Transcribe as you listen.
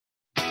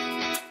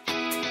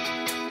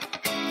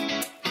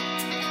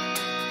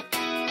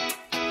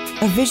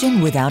A vision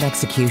without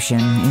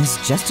execution is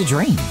just a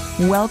dream.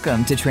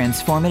 Welcome to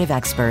Transformative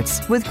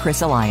Experts with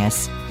Chris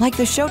Elias. Like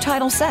the show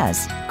title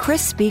says,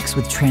 Chris speaks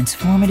with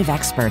transformative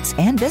experts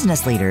and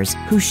business leaders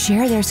who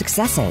share their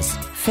successes,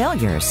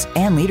 failures,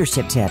 and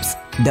leadership tips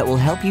that will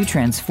help you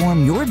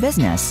transform your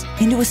business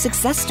into a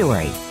success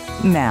story.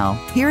 Now,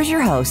 here's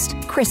your host,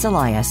 Chris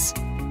Elias.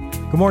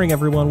 Good morning,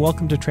 everyone.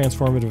 Welcome to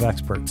Transformative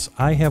Experts.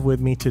 I have with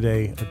me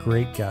today a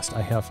great guest.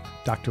 I have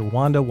Dr.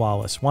 Wanda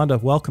Wallace. Wanda,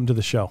 welcome to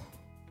the show.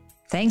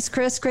 Thanks,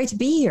 Chris. Great to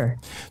be here.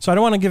 So I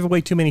don't want to give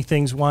away too many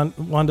things.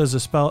 Wanda's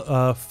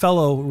a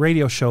fellow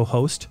radio show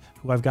host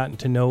who I've gotten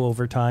to know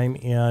over time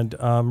and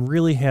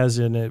really has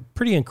a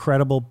pretty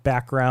incredible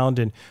background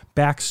and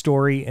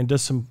backstory and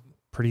does some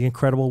pretty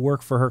incredible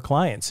work for her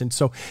clients. And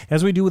so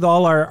as we do with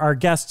all our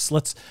guests,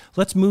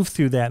 let's move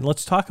through that and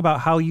let's talk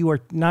about how you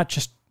are not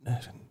just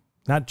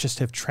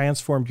have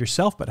transformed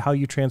yourself, but how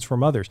you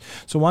transform others.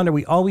 So Wanda,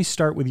 we always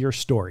start with your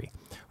story,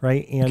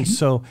 right? And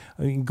so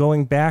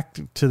going back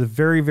to the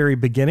very, very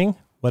beginning,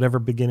 whatever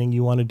beginning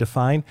you want to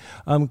define,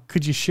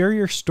 could you share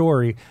your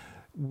story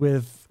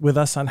with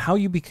us on how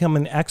you become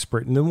an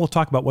expert? And then we'll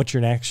talk about what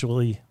you're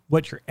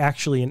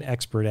actually an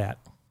expert at.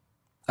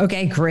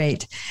 Okay,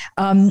 great.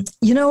 I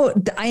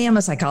am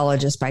a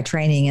psychologist by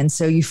training. And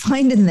so you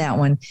find in that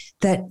one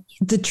that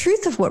the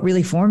truth of what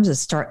really forms us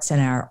starts in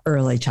our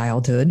early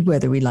childhood,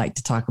 whether we like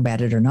to talk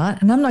about it or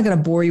not. And I'm not going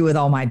to bore you with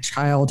all my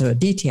childhood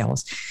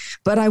details,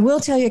 but I will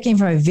tell you I came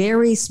from a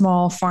very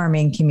small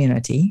farming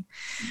community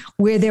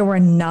where there were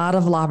not a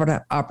lot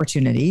of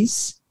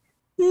opportunities,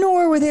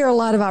 nor were there a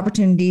lot of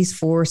opportunities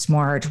for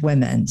smart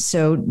women.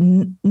 So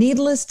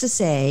needless to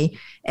say,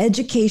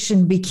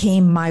 education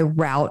became my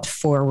route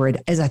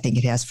forward, as I think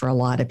it has for a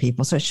lot of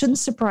people. So it shouldn't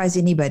surprise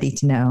anybody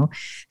to know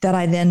that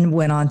I then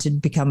went on to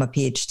become a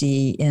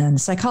PhD in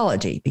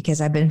psychology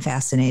because I've been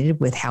fascinated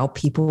with how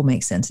people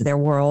make sense of their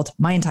world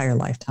my entire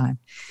lifetime.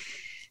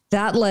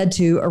 That led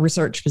to a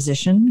research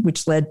position,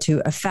 which led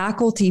to a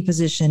faculty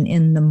position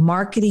in the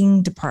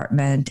marketing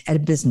department at a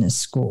business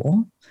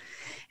school.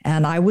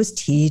 And I was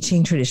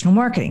teaching traditional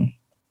marketing,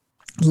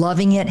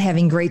 loving it,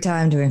 having a great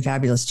time, doing a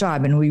fabulous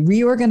job. And we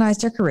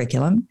reorganized our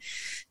curriculum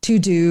to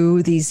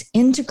do these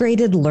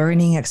integrated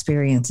learning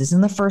experiences.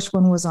 And the first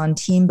one was on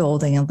team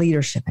building and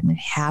leadership. And it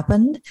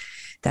happened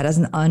that as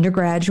an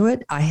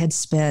undergraduate, I had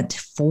spent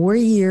 4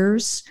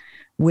 years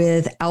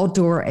with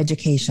outdoor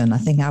education, a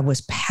thing I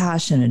was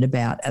passionate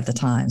about at the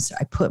time. So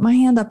I put my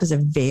hand up as a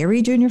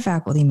very junior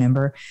faculty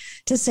member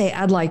to say,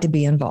 I'd like to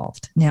be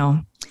involved.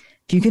 Now,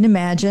 if you can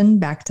imagine,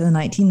 back to the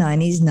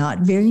 1990s, not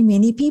very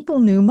many people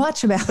knew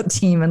much about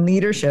team and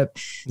leadership.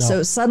 No.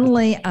 So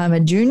suddenly I'm a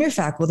junior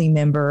faculty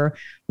member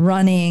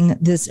running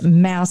this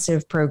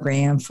massive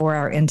program for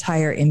our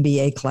entire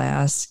MBA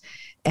class.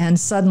 And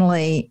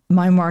suddenly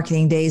my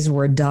marketing days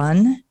were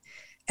done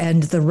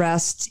and the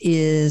rest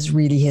is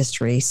really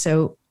history.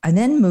 So I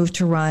then moved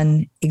to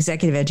run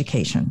executive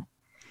education,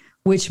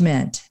 which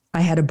meant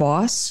I had a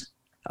boss,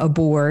 a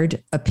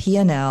board, a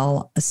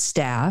P&L, a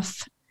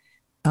staff.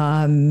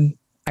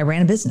 I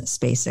ran a business,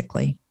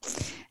 basically.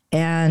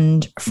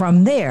 And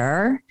from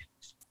there,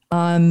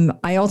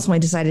 I ultimately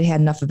decided I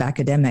had enough of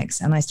academics,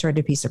 and I started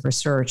a piece of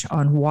research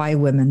on why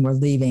women were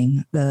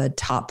leaving the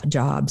top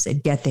jobs.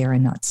 They'd get there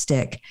and not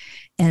stick.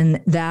 And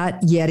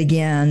that, yet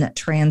again,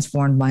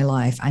 transformed my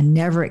life. I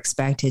never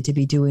expected to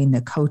be doing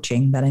the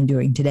coaching that I'm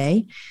doing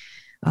today.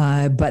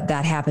 But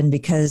that happened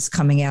because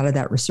coming out of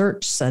that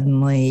research,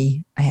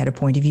 suddenly I had a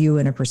point of view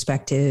and a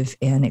perspective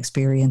and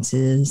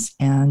experiences.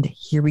 And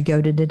here we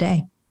go to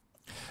today.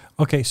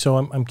 Okay, so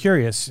I'm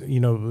curious,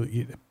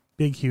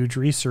 big, huge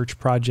research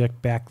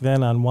project back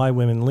then on why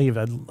women leave.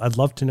 I'd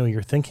love to know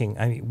your thinking.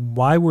 I mean,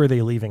 why were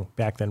they leaving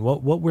back then?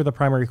 What were the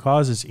primary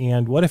causes,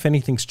 and what, if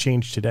anything's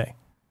changed today?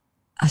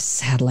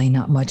 Sadly,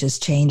 not much has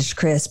changed,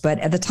 Chris. But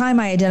at the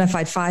time, I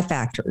identified 5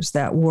 factors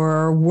that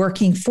were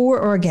working for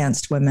or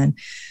against women.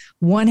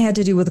 One had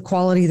to do with the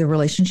quality of the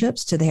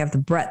relationships. Do they have the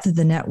breadth of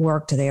the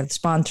network? Do they have the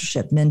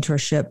sponsorship,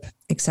 mentorship,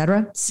 et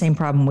cetera? Same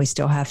problem we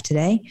still have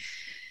today.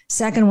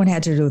 Second one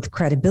had to do with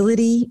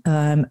credibility,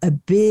 a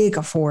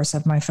big force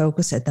of my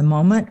focus at the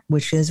moment,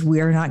 which is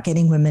we are not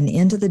getting women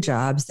into the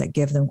jobs that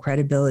give them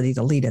credibility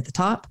to lead at the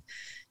top.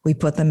 We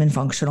put them in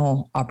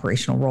functional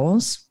operational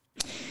roles.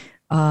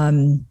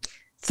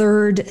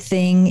 Third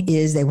thing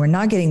is they were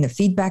not getting the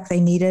feedback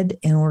they needed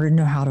in order to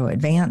know how to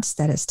advance.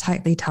 That is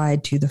tightly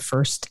tied to the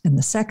first and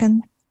the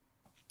second.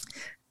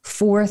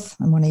 Fourth,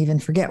 I want to even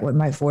forget what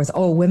my fourth.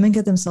 Women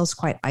get themselves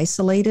quite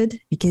isolated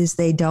because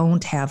they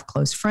don't have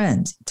close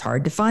friends. It's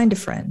hard to find a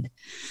friend.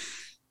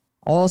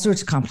 All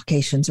sorts of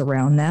complications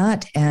around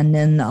that. And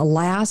then the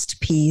last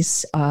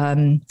piece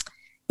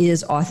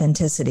is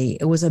authenticity.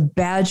 It was a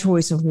bad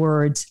choice of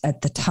words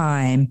at the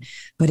time,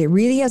 but it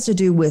really has to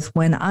do with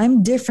when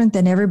I'm different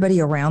than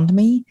everybody around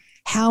me,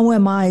 how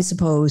am I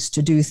supposed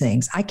to do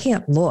things? I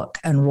can't look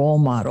and role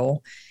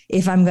model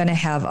if I'm going to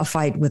have a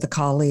fight with a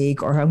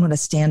colleague, or I'm going to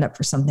stand up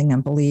for something I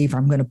believe, or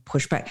I'm going to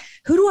push back.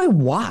 Who do I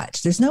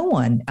watch? There's no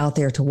one out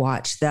there to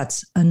watch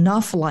that's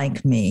enough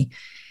like me.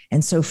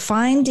 And so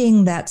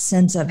finding that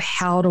sense of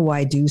how do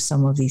I do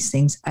some of these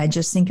things, I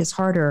just think is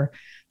harder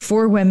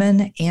for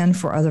women and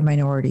for other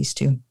minorities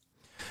too.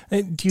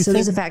 So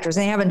those are factors.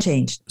 They haven't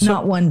changed,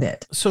 not one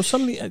bit. So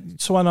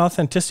on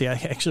authenticity, I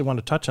actually want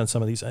to touch on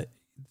some of these.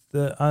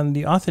 On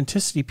the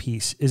authenticity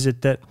piece, is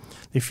it that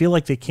they feel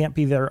like they can't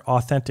be their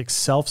authentic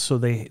self, so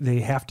they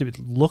have to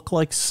look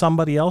like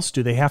somebody else?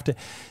 Do they have to,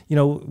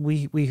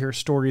 we hear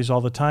stories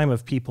all the time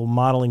of people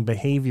modeling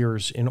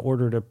behaviors in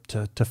order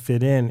to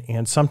fit in,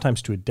 and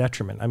sometimes to a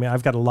detriment. I mean,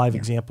 I've got a live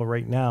example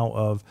right now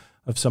of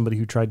somebody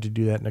who tried to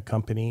do that in a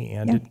company,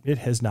 and it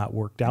has not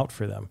worked out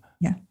for them.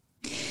 Yeah.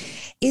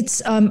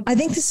 It's, I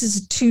think this is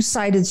a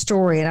two-sided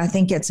story, and I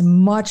think it's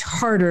much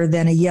harder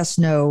than a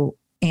yes-no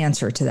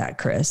answer to that,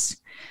 Chris.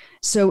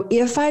 So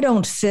if I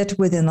don't fit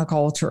within the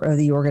culture of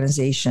the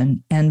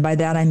organization, and by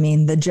that I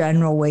mean the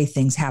general way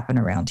things happen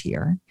around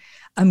here,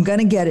 I'm going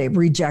to get it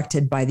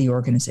rejected by the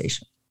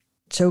organization.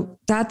 So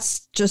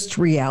that's just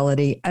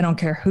reality. I don't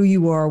care who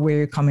you are, where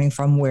you're coming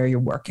from, where you're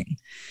working.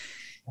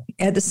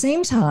 At the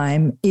same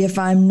time, if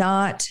I'm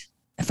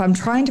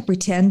trying to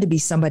pretend to be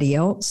somebody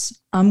else,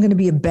 I'm going to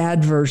be a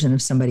bad version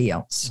of somebody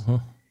else.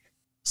 Mm-hmm.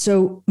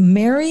 So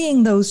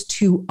marrying those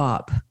two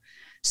up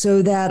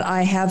so that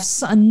I have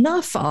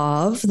enough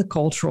of the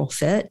cultural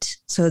fit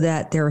so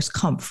that there's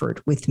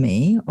comfort with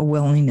me, a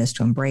willingness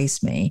to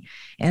embrace me,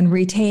 and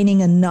retaining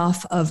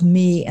enough of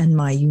me and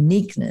my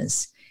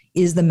uniqueness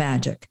is the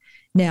magic.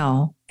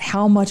 Now,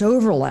 how much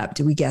overlap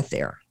do we get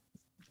there?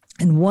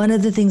 And one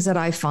of the things that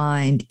I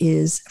find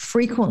is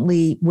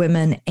frequently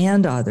women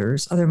and other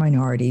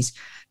minorities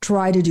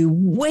try to do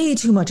way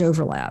too much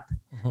overlap.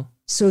 Mm-hmm.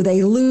 So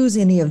they lose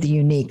any of the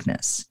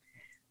uniqueness.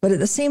 But at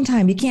the same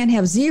time, you can't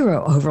have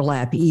zero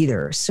overlap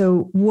either.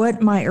 So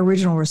what my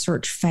original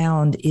research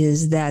found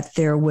is that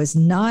there was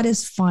not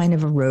as fine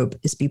of a rope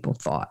as people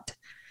thought,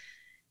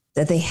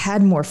 that they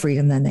had more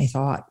freedom than they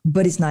thought,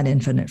 but it's not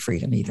infinite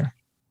freedom either.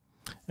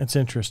 That's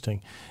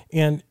interesting.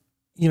 And,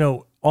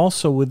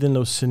 also within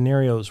those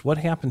scenarios, what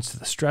happens to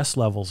the stress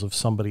levels of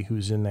somebody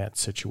who's in that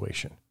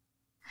situation?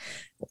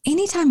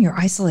 Anytime you're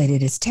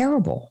isolated, it's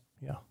terrible.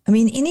 Yeah. I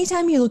mean,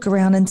 anytime you look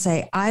around and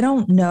say, I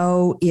don't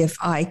know if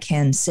I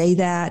can say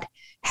that,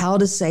 how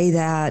to say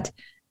that.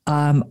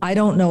 I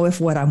don't know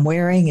if what I'm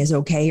wearing is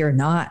okay or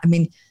not. I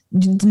mean,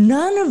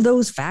 none of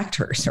those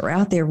factors are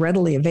out there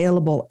readily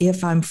available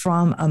if I'm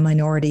from a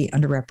minority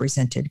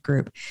underrepresented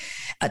group.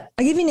 I'll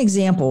give you an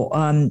example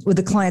with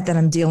a client that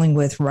I'm dealing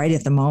with right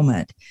at the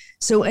moment.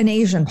 So an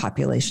Asian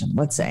population,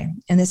 let's say,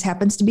 and this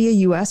happens to be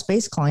a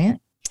US-based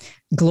client,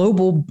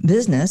 global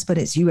business, but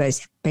it's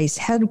US-based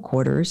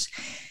headquarters.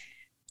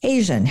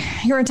 Asian,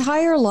 your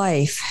entire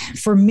life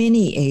for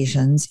many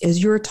Asians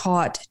is you're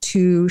taught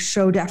to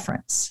show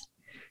deference,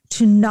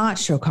 to not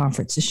show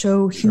comfort, to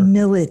show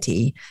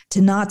humility,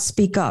 to not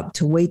speak up,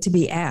 to wait to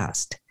be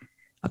asked.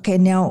 Okay,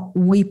 now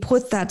we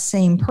put that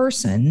same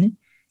person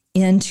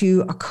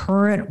into a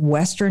current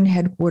Western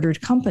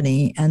headquartered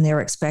company, and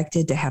they're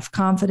expected to have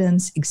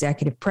confidence,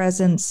 executive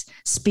presence,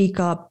 speak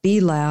up, be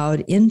loud,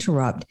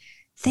 interrupt.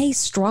 They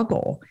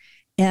struggle.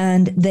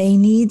 And they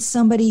need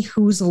somebody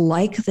who's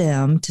like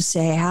them to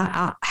say,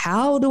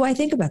 how do I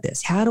think about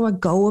this? How do I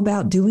go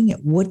about doing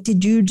it? What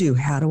did you do?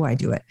 How do I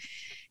do it?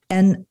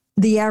 And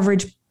the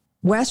average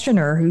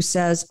Westerner who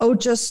says, oh,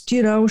 just,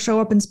 show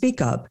up and speak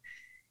up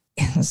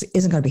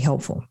isn't going to be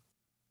helpful.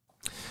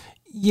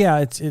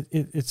 Yeah,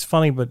 it's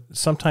funny, but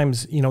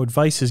sometimes,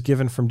 advice is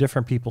given from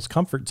different people's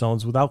comfort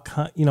zones without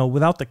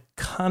the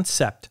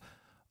concept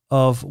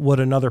of what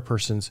another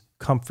person's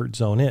comfort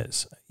zone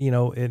is,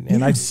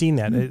 and I've seen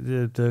that.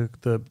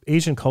 The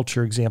Asian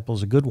culture example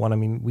is a good one. I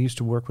mean, we used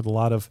to work with a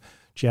lot of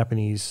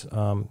Japanese,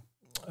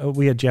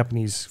 we had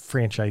Japanese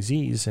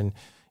franchisees,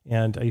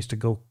 and I used to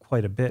go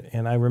quite a bit.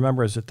 And I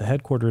remember I was at the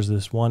headquarters of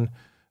this one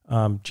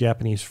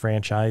Japanese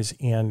franchise,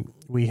 and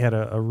we had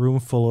a room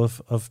full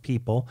of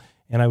people,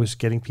 and I was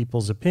getting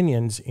people's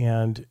opinions,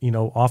 and,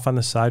 off on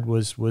the side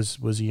was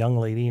a young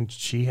lady, and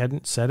she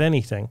hadn't said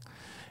anything.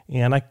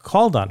 And I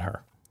called on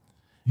her.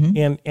 Mm-hmm.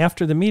 And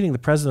after the meeting, the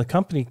president of the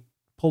company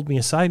pulled me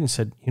aside and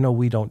said,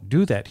 we don't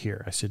do that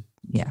here. I said,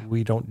 yeah,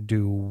 we don't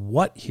do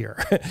what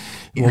here?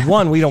 Well,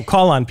 one, we don't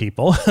call on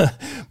people,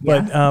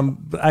 but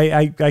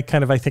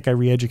I think I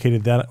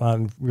re-educated that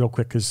on real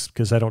quick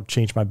because I don't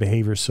change my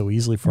behavior so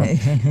easily for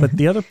him. But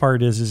the other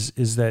part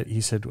is that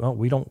he said, well,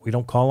 we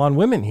don't call on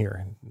women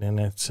here.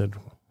 And I said,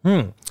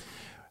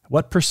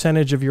 what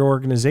percentage of your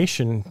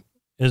organization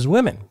is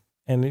women?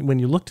 And when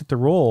you looked at the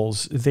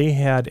roles, they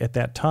had at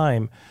that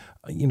time,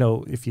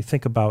 if you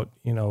think about,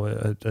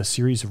 a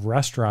series of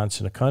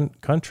restaurants in a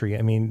country,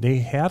 I mean, they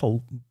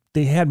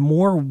had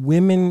more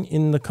women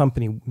in the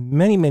company,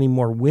 many, many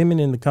more women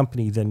in the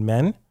company than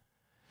men,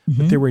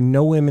 but there were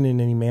no women in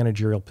any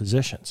managerial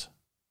positions.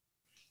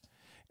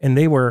 And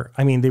they were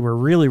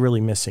really,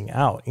 really missing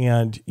out.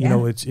 And,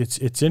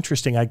 it's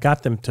interesting. I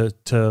got them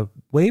to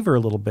waver a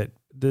little bit.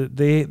 The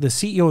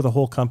CEO of the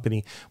whole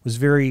company was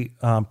very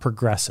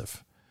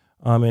progressive.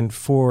 And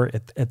for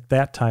at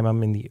that time,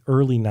 I'm in the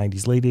early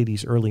 90s, late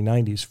 80s, early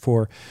 90s,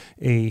 for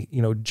a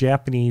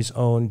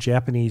Japanese-owned,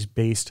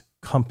 Japanese-based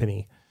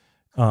company,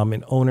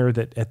 an owner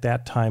that at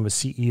that time, a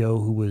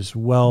CEO who was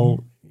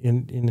well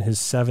in his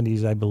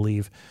 70s, I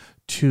believe,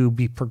 to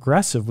be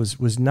progressive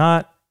was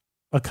not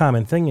a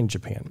common thing in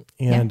Japan.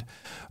 And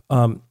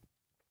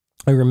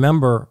I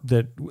remember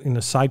that in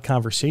a side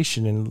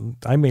conversation, and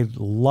I made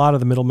a lot of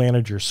the middle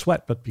managers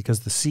sweat, but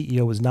because the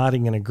CEO was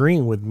nodding and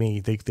agreeing with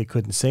me, they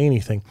couldn't say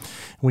anything.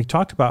 And we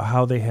talked about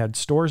how they had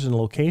stores and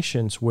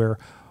locations where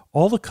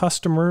all the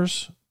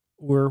customers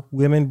were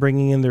women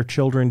bringing in their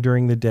children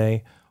during the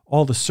day.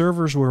 All the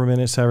servers were women,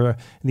 et cetera.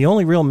 And the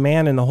only real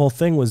man in the whole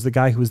thing was the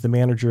guy who was the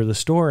manager of the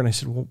store. And I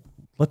said, well,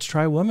 let's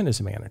try a woman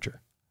as a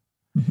manager.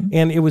 Mm-hmm.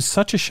 And it was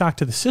such a shock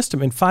to the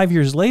system. And 5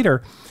 years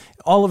later,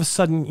 all of a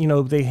sudden,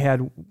 they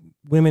had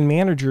women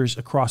managers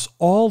across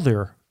all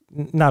their,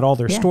 not all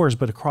their stores,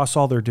 but across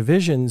all their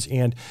divisions.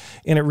 And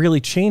it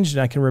really changed.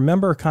 And I can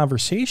remember a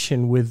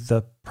conversation with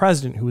the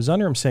president who was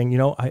under him saying,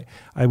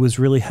 I was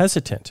really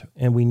hesitant,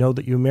 and we know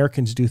that you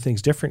Americans do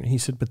things different. And he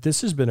said, but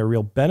this has been a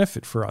real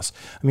benefit for us.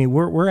 I mean,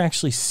 we're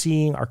actually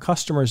seeing our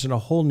customers in a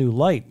whole new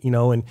light,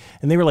 and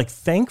they were like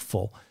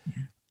thankful.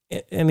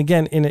 And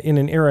again, in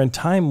an era and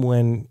time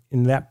when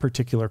in that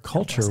particular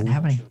culture,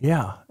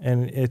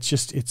 and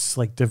it's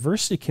like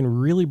diversity can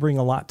really bring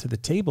a lot to the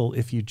table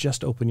if you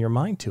just open your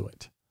mind to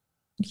it.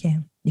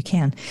 You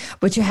can,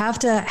 but you have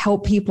to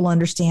help people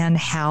understand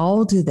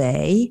how do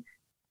they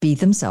be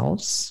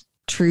themselves,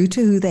 true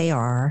to who they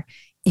are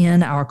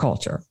in our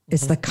culture.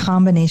 It's the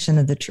combination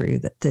of the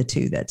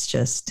two that's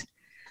just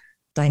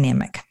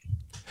dynamic.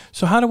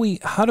 So how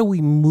do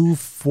we move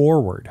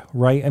forward,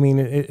 right? I mean,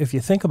 if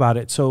you think about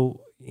it,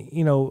 so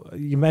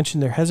you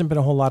mentioned there hasn't been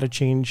a whole lot of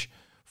change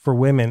for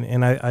women,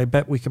 and I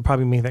bet we could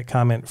probably make that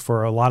comment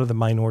for a lot of the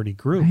minority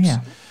groups.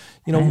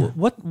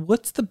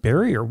 What's the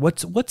barrier?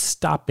 What's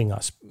stopping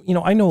us?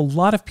 I know a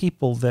lot of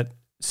people that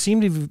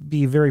seem to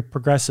be very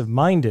progressive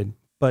minded,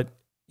 but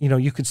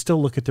you could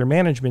still look at their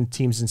management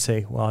teams and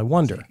say, well, I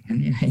wonder.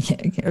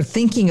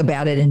 Thinking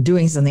about it and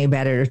doing something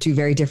about it are two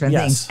very different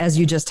things, as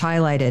you just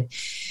highlighted.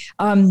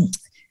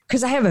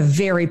 Because I have a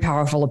very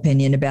powerful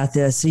opinion about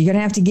this. So you're going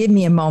to have to give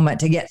me a moment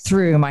to get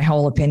through my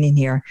whole opinion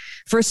here.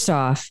 First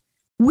off,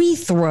 we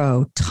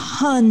throw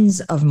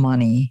tons of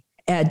money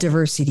at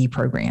diversity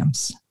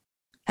programs.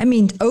 I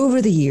mean,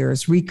 over the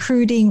years,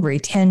 recruiting,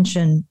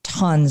 retention,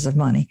 tons of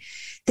money.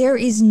 There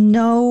is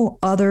no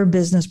other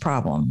business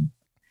problem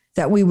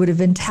that we would have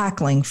been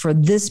tackling for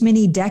this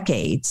many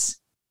decades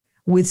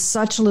with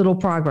such little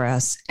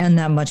progress and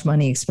that much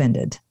money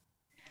expended,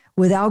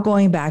 without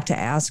going back to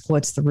ask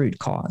what's the root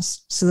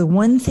cause. So the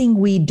one thing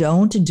we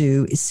don't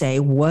do is say,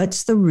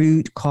 what's the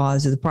root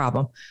cause of the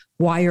problem?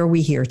 Why are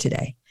we here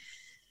today?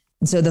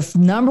 And so the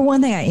number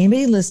one thing,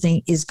 anybody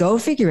listening, is go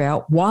figure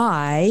out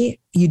why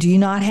you do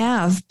not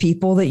have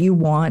people that you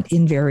want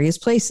in various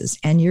places.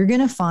 And you're going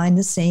to find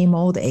the same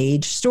old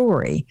age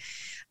story.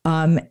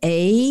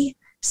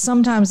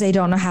 Sometimes they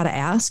don't know how to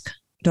ask,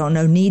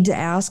 need to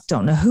ask,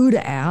 don't know who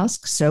to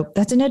ask. So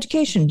that's an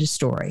education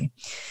story.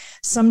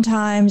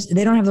 Sometimes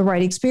they don't have the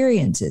right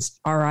experiences.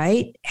 All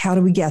right, how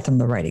do we get them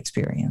the right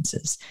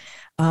experiences?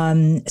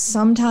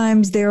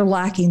 Sometimes they're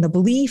lacking the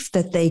belief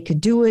that they could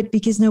do it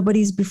because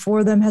nobody's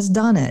before them has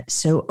done it.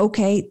 So,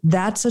 okay,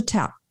 that's a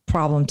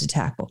problem to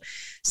tackle.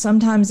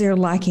 Sometimes they're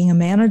lacking a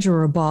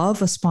manager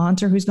above, a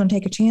sponsor who's going to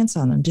take a chance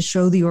on them to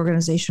show the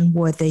organization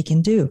what they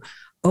can do.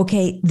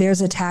 Okay,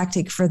 there's a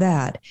tactic for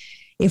that.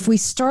 If we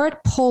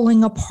start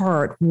pulling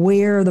apart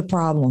where the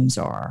problems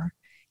are,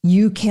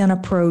 you can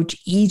approach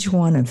each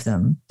one of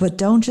them, but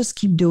don't just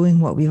keep doing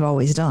what we've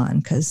always done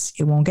because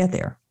it won't get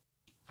there.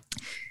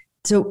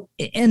 So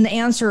in the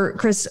answer,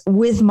 Chris,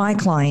 with my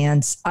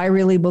clients, I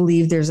really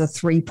believe there's a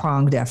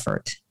three-pronged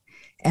effort.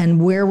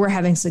 And where we're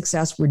having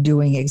success, we're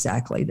doing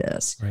exactly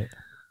this. Right.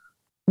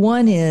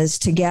 One is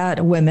to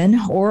get women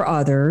or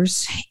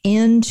others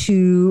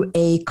into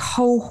a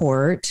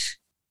cohort,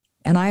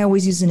 and I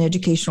always use an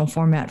educational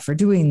format for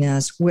doing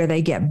this, where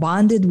they get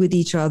bonded with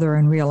each other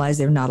and realize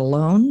they're not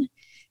alone,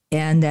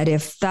 and that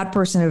if that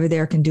person over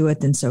there can do it,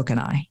 then so can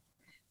I.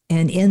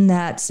 And in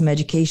that, some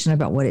education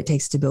about what it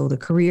takes to build a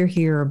career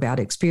here, about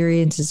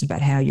experiences,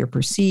 about how you're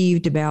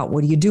perceived, about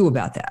what do you do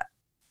about that,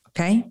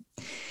 okay?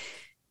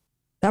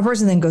 That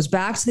person then goes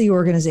back to the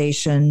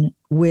organization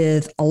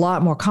with a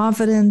lot more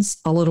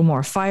confidence, a little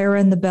more fire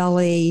in the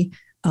belly,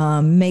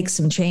 makes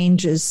some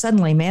changes.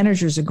 Suddenly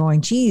managers are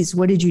going, geez,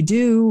 what did you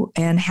do?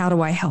 And how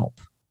do I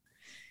help?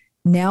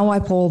 Now I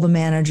pull the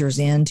managers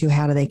into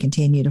how do they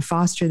continue to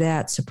foster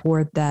that,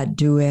 support that,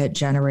 do it,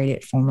 generate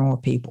it for more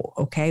people.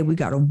 Okay, we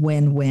got a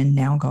win-win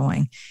now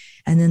going.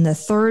 And then the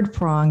third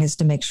prong is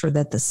to make sure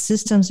that the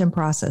systems and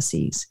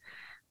processes,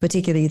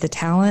 particularly the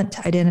talent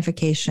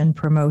identification,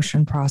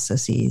 promotion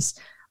processes,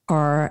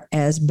 are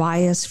as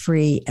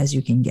bias-free as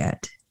you can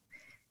get.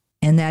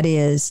 And that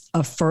is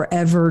a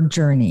forever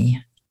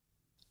journey.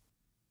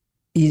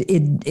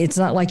 It's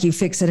not like you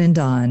fix it and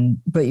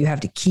done, but you have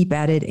to keep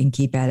at it and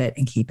keep at it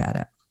and keep at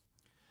it.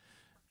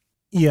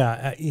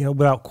 Yeah,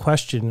 without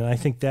question. And I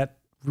think that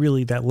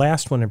really, that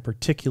last one in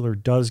particular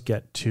does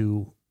get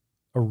to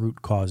a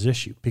root cause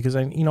issue, because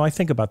I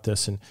think about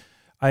this, and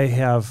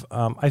I've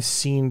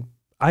seen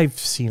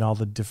all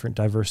the different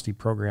diversity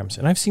programs,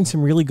 and I've seen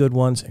some really good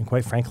ones. And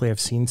quite frankly, I've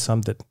seen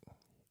some that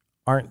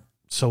aren't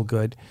so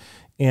good.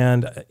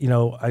 And,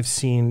 I've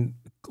seen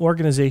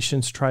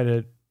organizations try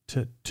to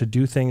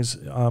do things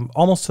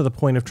almost to the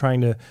point of trying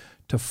to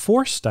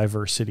force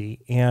diversity.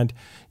 And,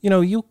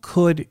 you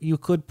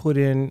could put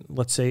in,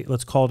 let's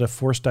call it a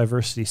forced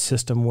diversity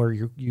system where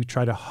you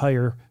try to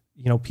hire,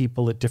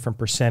 people at different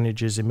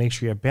percentages and make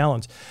sure you have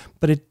balance,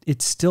 but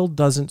it still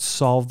doesn't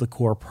solve the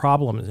core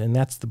problems. And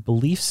that's the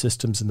belief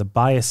systems and the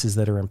biases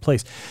that are in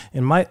place.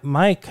 And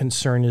my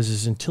concern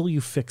is until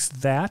you fix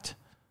that.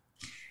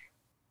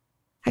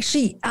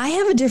 Actually, I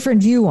have a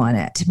different view on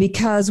it,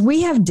 because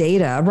we have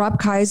data. Rob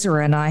Kaiser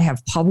and I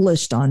have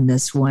published on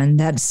this one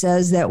that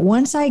says that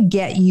once I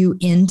get you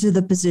into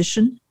the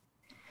position,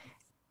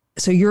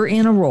 so you're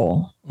in a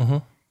role, mm-hmm.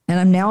 and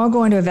I'm now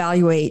going to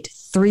evaluate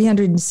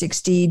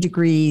 360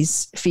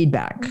 degrees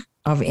feedback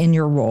of in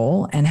your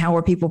role and how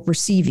are people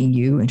perceiving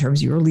you in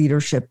terms of your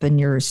leadership and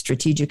your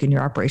strategic and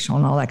your operational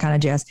and all that kind of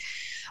jazz.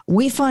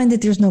 We find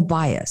that there's no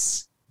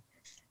bias.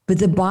 But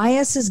the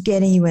bias is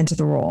getting you into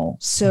the role.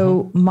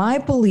 So mm-hmm. my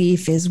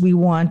belief is we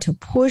want to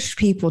push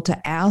people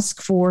to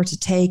ask for, to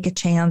take a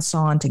chance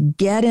on, to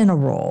get in a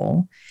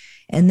role,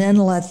 and then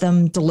let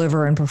them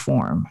deliver and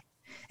perform.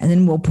 And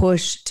then we'll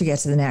push to get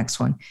to the next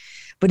one.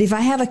 But if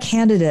I have a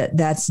candidate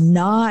that's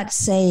not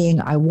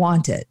saying I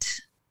want it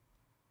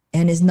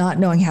and is not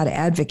knowing how to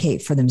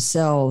advocate for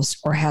themselves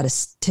or how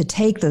to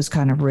take those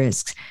kind of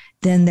risks,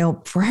 then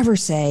they'll forever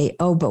say,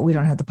 oh, but we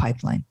don't have the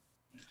pipeline.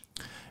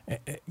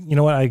 You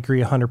know what? I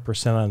agree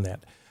 100% on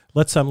that.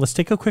 Let's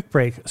take a quick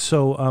break.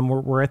 So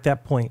we're at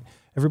that point.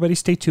 Everybody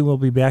stay tuned. We'll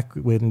be back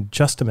in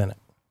just a minute.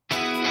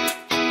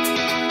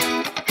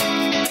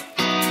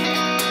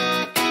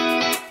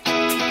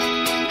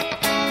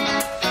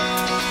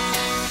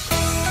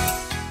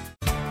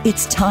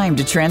 It's time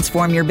to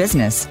transform your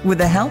business with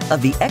the help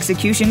of The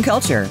Execution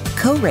Culture,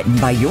 co-written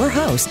by your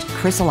host,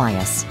 Chris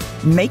Elias.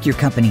 Make your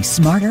company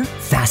smarter,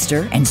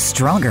 faster, and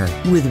stronger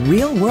with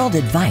real-world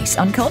advice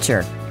on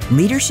culture,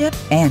 leadership,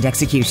 and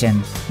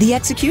execution. The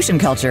Execution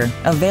Culture,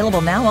 available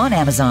now on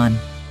Amazon.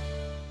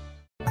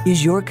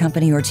 Is your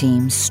company or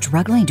team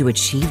struggling to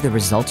achieve the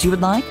results you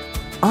would like?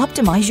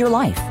 Optimize your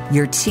life,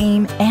 your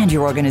team, and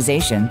your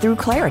organization through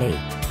clarity,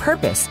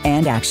 purpose,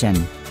 and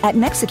action. At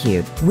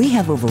Nexecute, we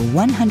have over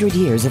 100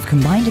 years of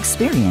combined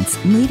experience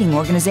leading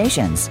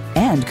organizations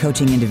and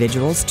coaching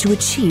individuals to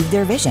achieve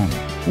their vision.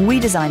 We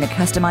design a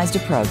customized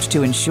approach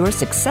to ensure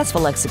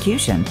successful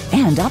execution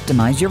and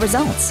optimize your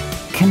results.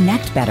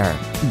 Connect better,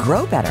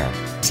 grow better.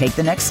 Take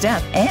the next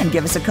step and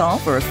give us a call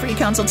for a free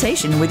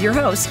consultation with your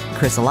host,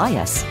 Chris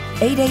Elias.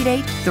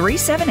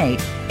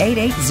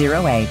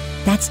 888-378-8808.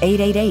 That's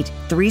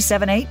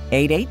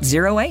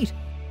 888-378-8808.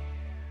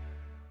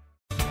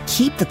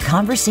 Keep the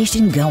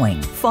conversation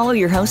going. Follow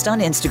your host on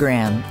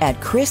Instagram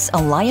at Chris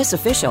Elias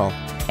Official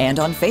and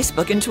on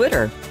Facebook and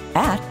Twitter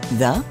at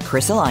The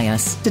Chris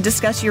Elias to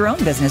discuss your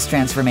own business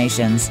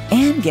transformations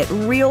and get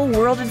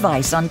real-world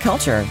advice on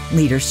culture,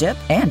 leadership,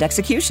 and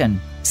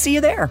execution. See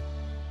you there.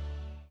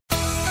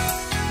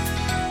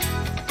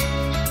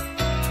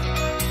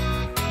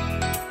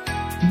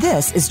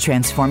 This is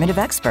Transformative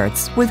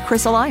Experts with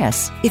Chris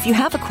Elias. If you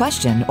have a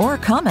question or a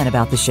comment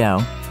about the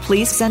show,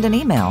 please send an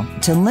email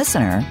to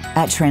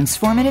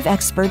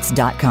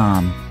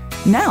listener@transformativeexperts.com.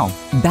 Now,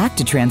 back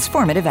to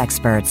Transformative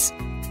Experts.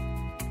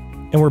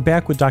 And we're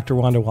back with Dr.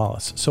 Wanda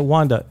Wallace. So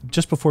Wanda,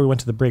 just before we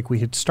went to the break, we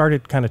had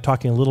started kind of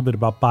talking a little bit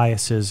about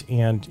biases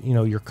and,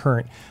 your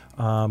current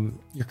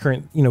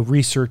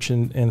research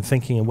and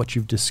thinking and what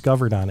you've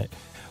discovered on it.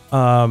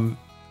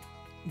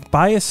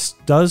 Bias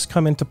does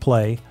come into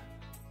play,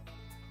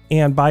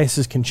 and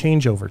biases can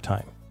change over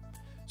time.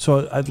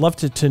 So I'd love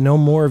to know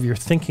more of your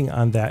thinking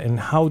on that, and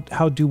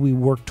how do we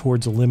work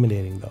towards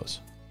eliminating those?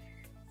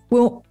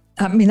 Well,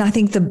 I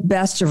think the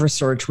best of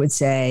research would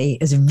say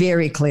is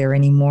very clear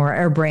anymore.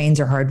 Our brains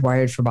are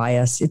hardwired for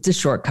bias. It's a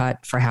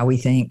shortcut for how we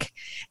think.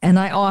 And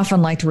I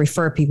often like to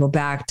refer people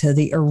back to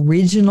the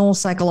original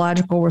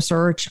psychological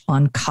research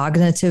on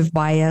cognitive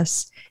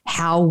bias,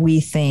 how we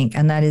think.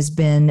 And that has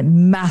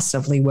been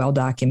massively well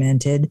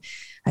documented.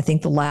 I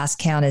think the last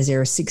count is there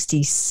are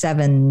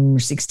 67 or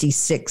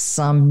 66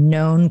 some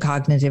known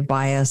cognitive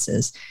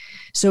biases.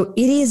 So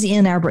it is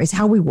in our brains,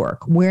 how we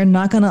work. We're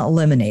not going to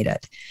eliminate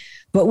it,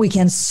 but we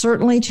can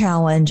certainly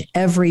challenge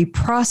every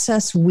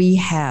process we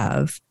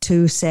have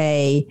to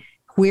say,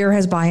 where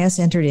has bias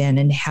entered in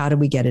and how do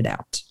we get it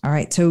out? All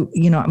right. So,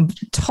 I'm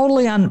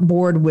totally on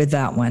board with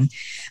that one.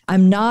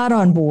 I'm not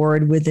on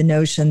board with the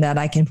notion that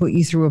I can put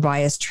you through a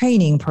bias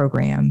training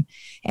program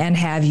and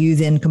have you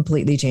then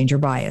completely change your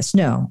bias.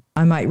 No,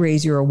 I might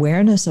raise your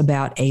awareness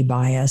about a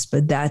bias,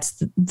 but that's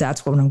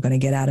what I'm going to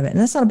get out of it. And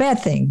that's not a bad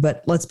thing,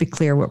 but let's be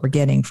clear what we're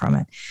getting from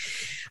it.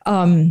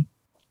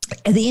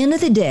 At the end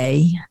of the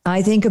day,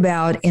 I think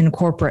about in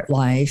corporate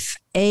life,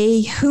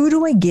 who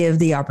do I give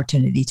the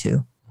opportunity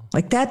to?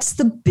 Like that's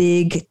the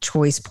big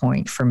choice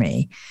point for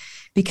me.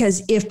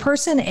 Because if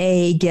person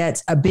A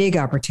gets a big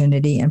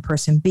opportunity and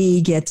person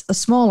B gets a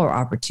smaller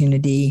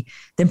opportunity,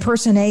 then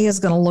person A is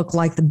going to look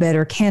like the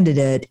better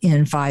candidate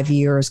in 5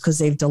 years because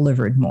they've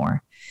delivered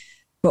more.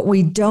 But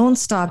we don't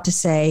stop to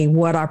say,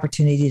 what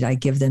opportunity did I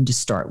give them to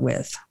start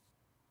with?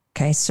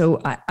 Okay, so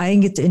I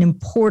think it's an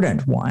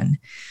important one.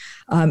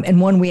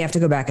 And one we have to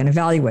go back and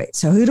evaluate.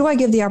 So who do I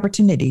give the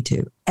opportunity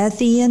to? At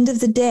the end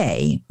of the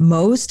day,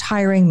 most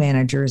hiring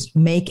managers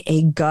make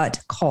a gut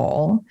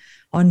call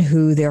on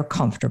who they're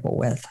comfortable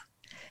with.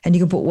 And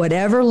you can put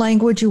whatever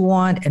language you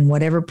want and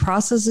whatever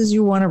processes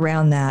you want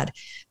around that.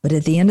 But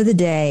at the end of the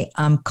day,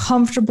 I'm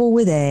comfortable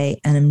with A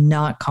and I'm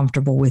not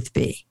comfortable with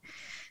B.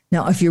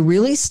 Now, if you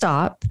really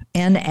stop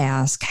and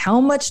ask, how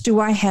much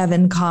do I have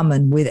in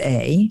common with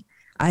A?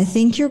 I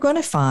think you're going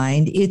to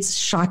find it's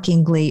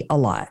shockingly a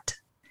lot.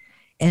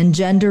 And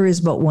gender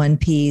is but one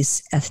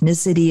piece.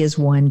 Ethnicity is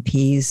one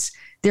piece.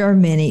 There are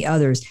many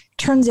others.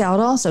 Turns out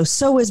also,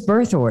 so is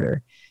birth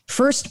order.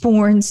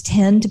 Firstborns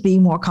tend to be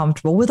more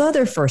comfortable with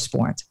other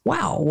firstborns.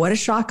 Wow, what a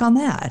shock on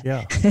that.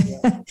 Yeah.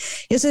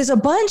 Yes, there's a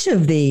bunch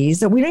of these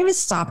that we don't even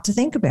stop to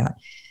think about.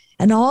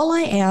 And all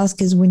I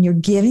ask is when you're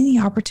given the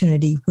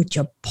opportunity, would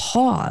you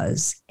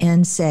pause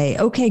and say,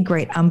 okay,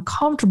 great, I'm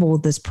comfortable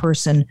with this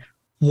person.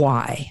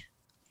 Why?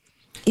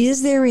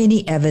 Is there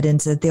any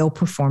evidence that they'll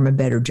perform a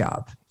better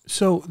job?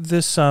 So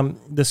this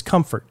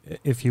comfort,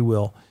 if you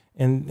will,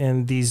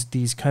 and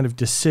these kind of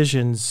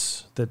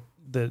decisions that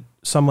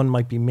someone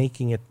might be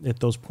making at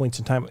those points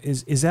in time,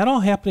 is that all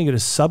happening at a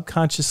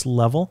subconscious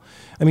level?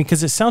 I mean,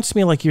 because it sounds to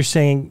me like you're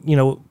saying,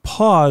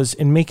 pause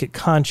and make it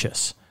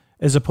conscious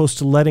as opposed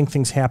to letting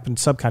things happen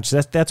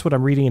subconscious. That's what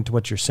I'm reading into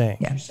what you're saying.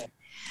 Yeah.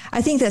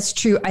 I think that's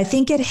true. I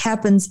think it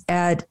happens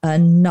at a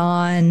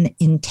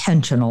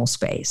non-intentional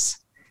space.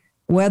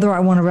 Whether I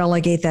want to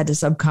relegate that to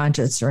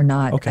subconscious or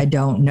not, okay, I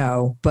don't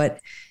know,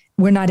 but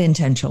we're not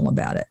intentional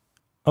about it.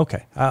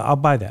 Okay. I'll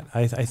buy that.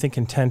 I think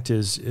intent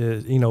is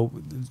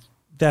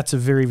that's a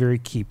very, very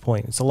key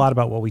point. It's a lot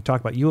about what we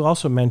talk about. You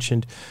also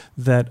mentioned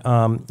that,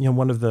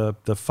 one of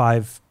the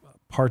 5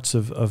 parts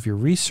of your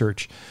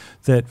research,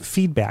 that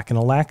feedback and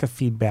a lack of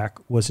feedback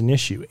was an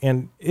issue.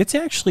 And it's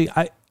actually,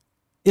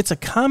 it's a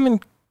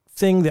common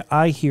thing that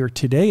I hear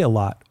today a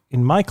lot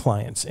in my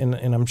clients, and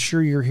I'm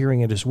sure you're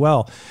hearing it as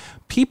well.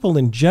 People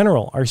in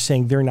general are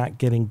saying they're not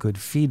getting good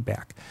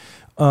feedback.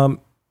 What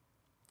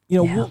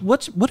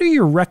are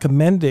your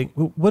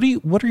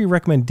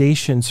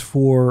recommendations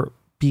for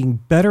being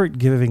better at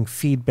giving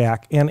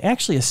feedback and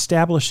actually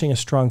establishing a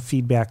strong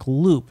feedback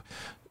loop,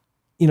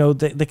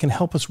 that can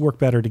help us work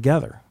better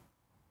together?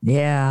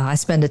 Yeah, I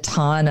spend a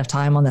ton of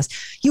time on this.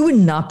 You would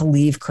not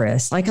believe,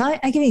 Chris. Like I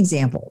give you an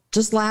example.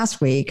 Just last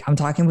week, I'm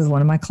talking with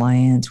one of my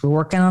clients. We're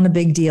working on a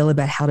big deal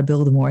about how to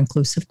build a more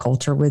inclusive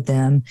culture with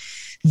them.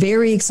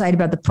 Very excited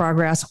about the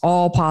progress,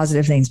 all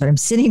positive things. But I'm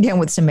sitting down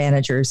with some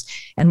managers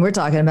and we're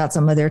talking about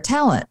some of their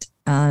talent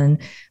and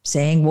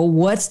saying, well,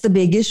 what's the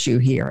big issue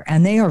here?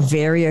 And they are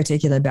very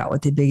articulate about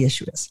what the big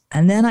issue is.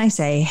 And then I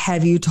say,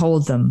 have you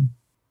told them?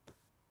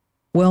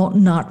 Well,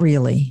 not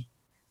really.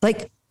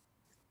 Like,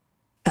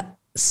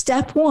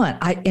 step one,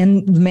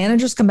 and the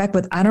managers come back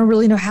with, I don't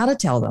really know how to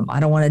tell them.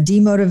 I don't want to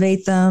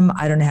demotivate them.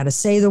 I don't know how to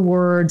say the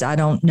words. I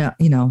don't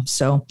know,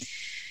 so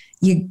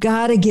you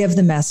got to give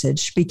the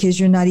message because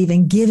you're not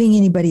even giving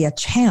anybody a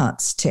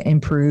chance to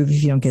improve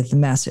if you don't get the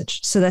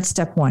message. So that's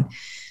step one.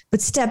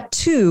 But step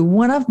two,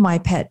 one of my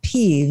pet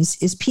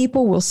peeves is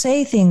people will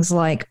say things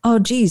like, oh,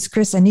 geez,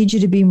 Chris, I need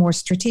you to be more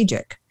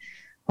strategic.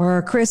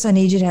 Or Chris, I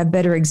need you to have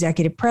better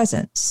executive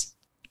presence.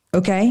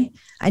 Okay.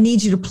 I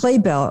need you to play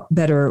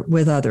better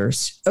with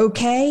others.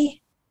 Okay.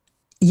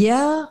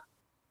 Yeah.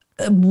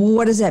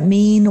 What does that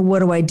mean? What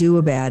do I do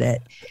about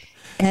it?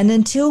 And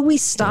until we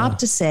stop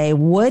to say,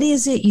 what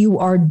is it you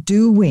are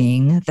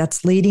doing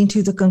that's leading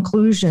to the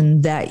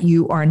conclusion that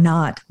you are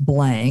not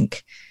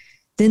blank,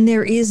 then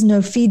there is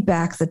no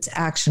feedback that's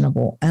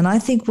actionable. And I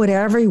think what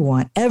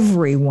everyone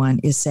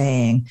is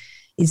saying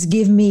is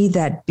give me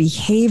that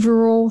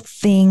behavioral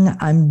thing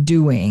I'm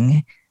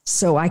doing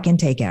so I can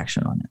take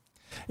action on it.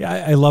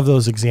 Yeah, I love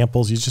those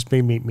examples. You just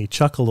made me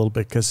chuckle a little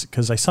bit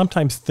because I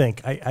sometimes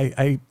think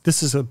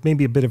this is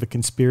maybe a bit of a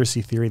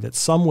conspiracy theory that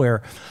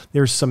somewhere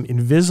there's some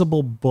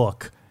invisible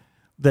book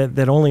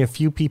that only a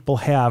few people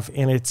have,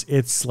 and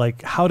it's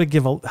like how to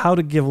give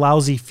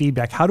lousy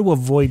feedback, how to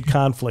avoid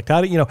conflict,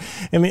 how to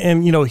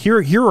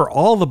here are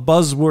all the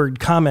buzzword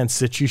comments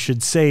that you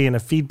should say in a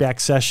feedback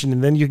session,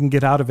 and then you can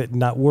get out of it and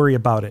not worry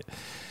about it.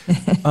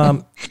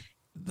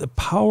 The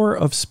power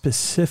of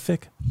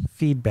specific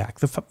feedback,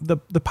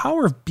 the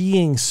power of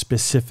being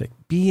specific,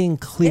 being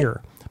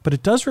clear, but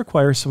it does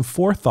require some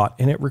forethought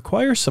and it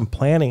requires some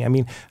planning. I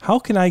mean, how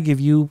can I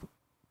give you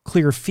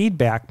clear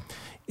feedback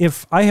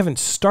if I haven't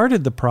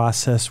started the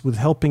process with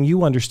helping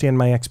you understand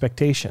my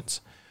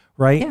expectations,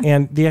 right? Yeah.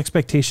 And the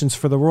expectations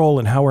for the role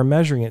and how we're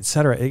measuring it, et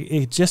cetera.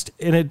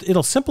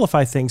 It'll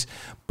simplify things,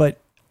 but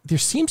there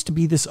seems to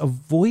be this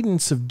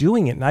avoidance of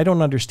doing it, and I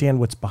don't understand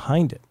what's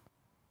behind it.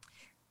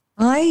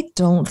 I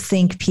don't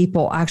think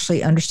people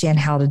actually understand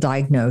how to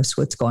diagnose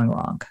what's going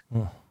wrong.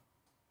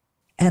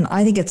 And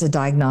I think it's a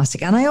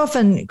diagnostic. And I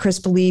often, Chris,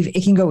 believe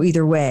it can go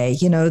either way.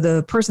 You know,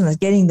 the person that's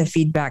getting the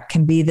feedback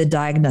can be the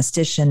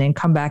diagnostician and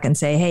come back and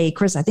say, hey,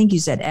 Chris, I think you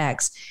said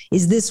X.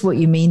 Is this what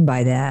you mean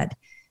by that?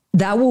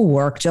 That will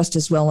work just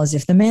as well as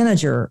if the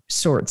manager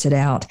sorts it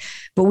out.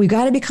 But we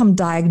got to become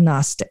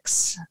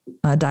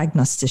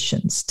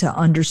diagnosticians to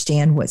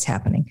understand what's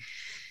happening.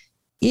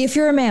 If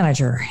you're a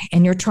manager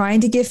and you're trying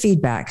to give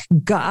feedback,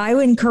 I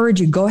would encourage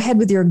you, go ahead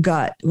with your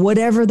gut,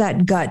 whatever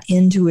that gut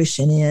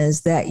intuition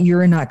is that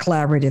you're not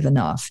collaborative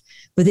enough.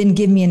 But then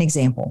give me an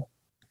example,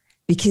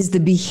 because the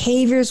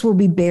behaviors will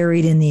be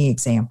buried in the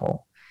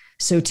example.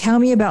 So tell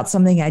me about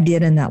something I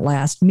did in that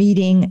last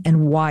meeting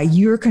and why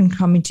you're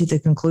coming to the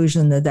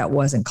conclusion that that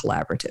wasn't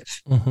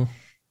collaborative. Mm-hmm.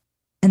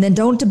 And then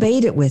don't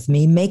debate it with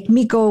me. Make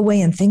me go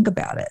away and think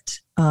about it.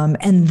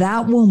 And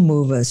that will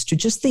move us to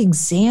just the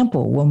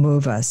example will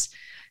move us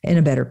in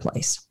a better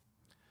place.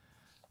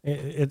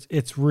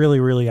 It's really,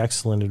 really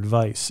excellent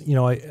advice. You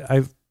know,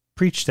 I've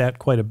preached that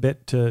quite a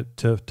bit to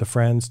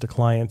friends, to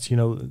clients. You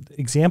know,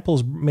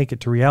 examples make it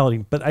to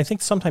reality. But I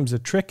think sometimes the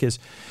trick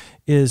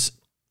is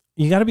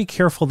you got to be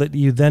careful that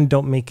you then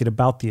don't make it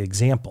about the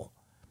example.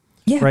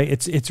 Yeah.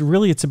 Right. It's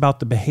really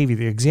about the behavior.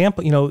 The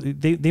example, you know,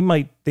 they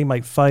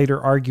might fight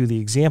or argue the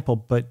example,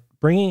 but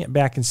bringing it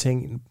back and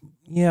saying,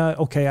 yeah,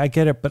 okay, I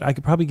get it, but I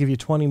could probably give you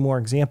 20 more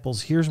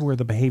examples. Here's where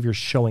the behavior is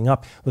showing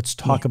up. Let's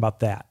talk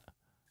about that.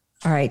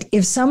 All right.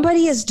 If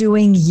somebody is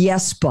doing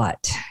yes,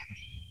 but,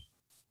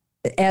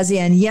 as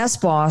in yes,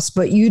 boss,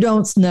 but you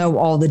don't know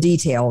all the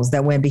details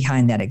that went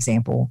behind that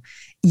example.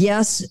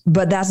 Yes,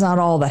 but that's not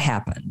all that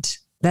happened.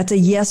 That's a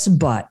yes,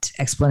 but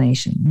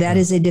explanation. That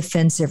is a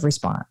defensive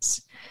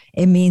response.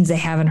 It means they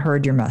haven't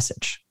heard your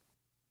message.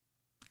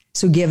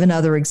 So give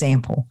another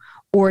example,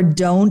 or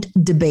don't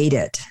debate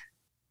it.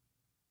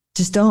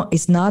 Just don't,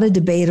 it's not a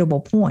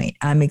debatable point.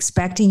 I'm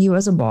expecting you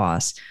as a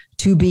boss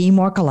to be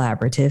more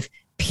collaborative,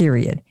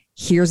 period.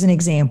 Here's an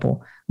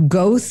example.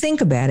 Go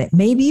think about it.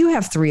 Maybe you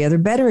have 3 other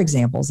better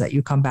examples that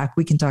you come back.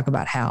 We can talk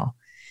about how.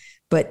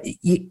 But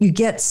you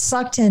get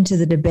sucked into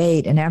the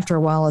debate. And after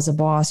a while as a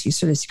boss, you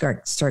sort of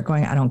start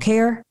going, I don't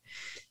care.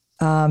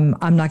 I'm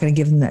not going to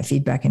give them that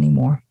feedback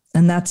anymore.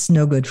 And that's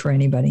no good for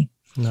anybody.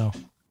 No.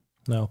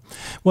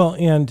 Well,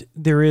 and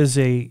there is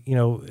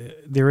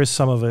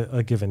some of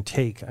a give and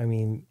take. I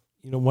mean,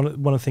 you know, one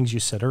of the things you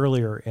said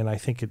earlier, and I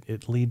think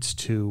it leads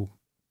to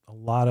a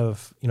lot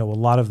of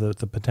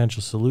the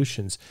potential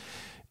solutions.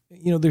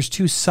 You know, there's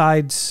two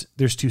sides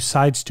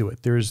to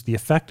it. There's the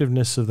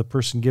effectiveness of the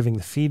person giving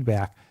the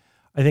feedback.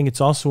 I think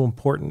it's also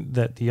important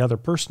that the other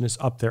person is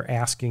up there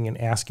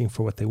asking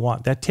for what they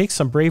want. That takes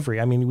some bravery.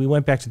 I mean, we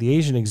went back to the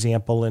Asian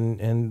example,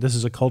 and this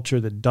is a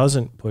culture that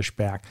doesn't push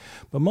back.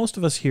 But most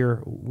of us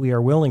here, we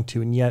are willing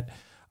to, and yet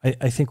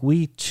I think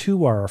we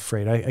too are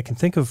afraid. I can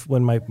think of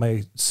when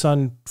my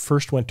son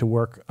first went to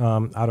work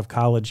out of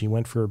college. He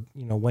went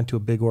to a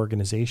big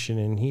organization,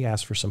 and he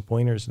asked for some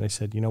pointers. And I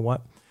said, you know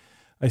what?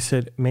 I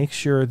said, make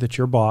sure that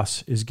your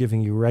boss is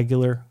giving you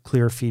regular,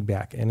 clear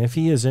feedback. And if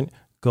he isn't,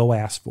 go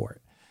ask for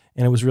it.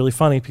 And it was really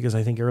funny because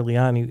I think early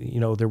on, you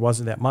know, there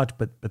wasn't that much,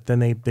 but then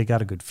they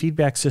got a good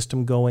feedback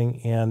system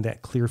going, and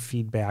that clear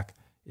feedback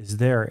is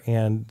there.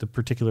 And the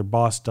particular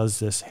boss does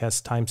this, has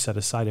time set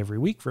aside every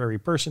week for every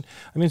person.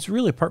 I mean, it's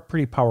really a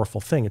pretty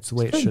powerful thing. It's the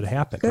way it should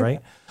happen,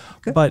 right?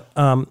 Good. But,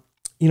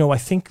 you know, I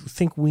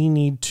think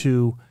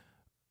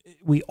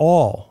we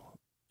all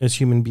as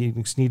human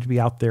beings need to be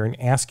out there and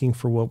asking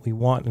for what we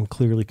want and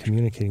clearly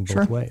communicating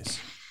both ways.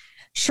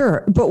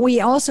 Sure. But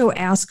we also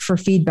ask for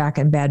feedback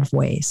in bad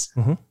ways.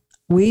 Mm-hmm.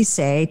 We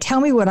say, tell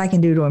me what I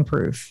can do to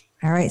improve.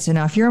 All right. So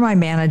now if you're my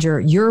manager,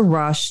 you're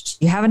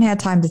rushed, you haven't had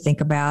time to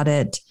think about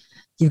it,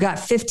 you've got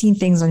 15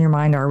 things on your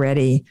mind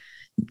already.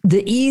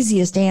 The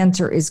easiest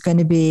answer is going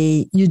to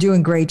be, you're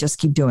doing great, just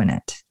keep doing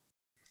it.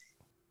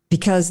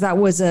 Because that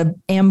was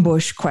an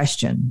ambush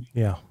question.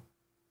 Yeah.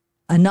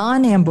 A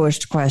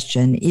non-ambushed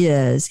question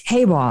is,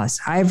 hey, boss,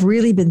 I've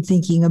really been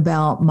thinking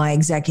about my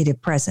executive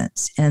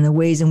presence and the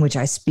ways in which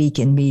I speak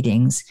in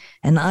meetings,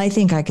 and I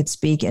think I could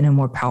speak in a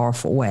more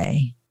powerful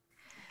way.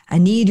 I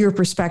need your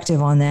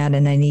perspective on that,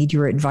 and I need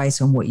your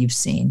advice on what you've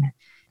seen.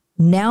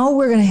 Now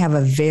we're going to have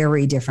a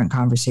very different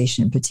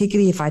conversation,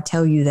 particularly if I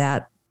tell you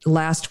that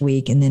last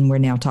week, and then we're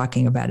now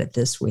talking about it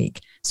this week.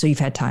 So you've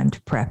had time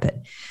to prep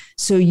it.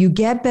 So you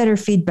get better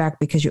feedback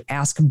because you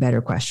ask them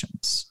better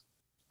questions.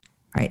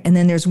 Right. And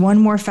then there's one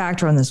more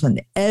factor on this one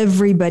that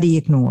everybody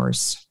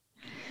ignores.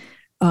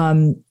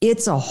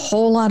 It's a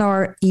whole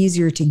lot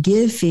easier to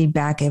give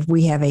feedback if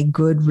we have a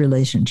good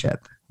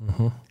relationship.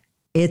 Mm-hmm.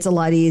 It's a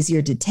lot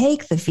easier to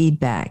take the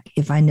feedback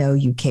if I know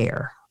you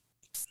care.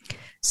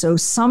 So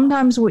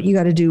sometimes what you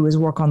got to do is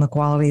work on the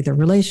quality of the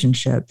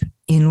relationship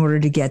in order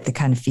to get the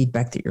kind of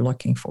feedback that you're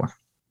looking for.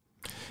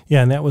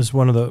 Yeah, and that was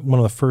one of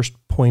the first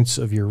points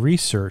of your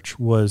research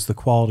was the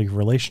quality of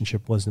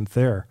relationship wasn't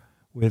there.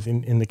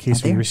 In the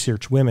case we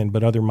research women,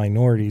 but other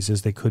minorities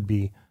as they could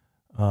be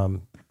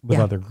with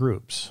other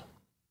groups.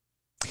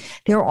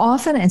 There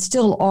often and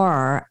still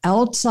are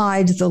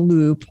outside the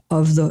loop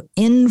of the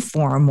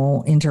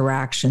informal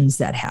interactions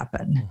that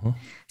happen. Mm-hmm.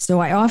 So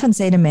I often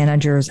say to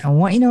managers, I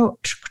want you to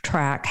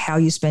track how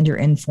you spend your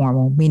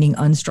informal, meaning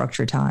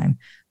unstructured time.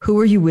 Who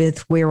are you with?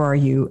 Where are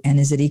you? And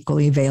is it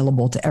equally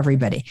available to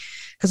everybody?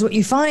 Because what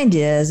you find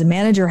is a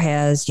manager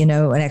has,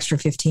 an extra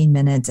 15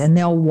 minutes and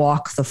they'll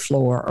walk the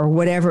floor or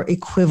whatever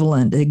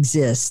equivalent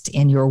exists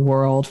in your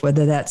world,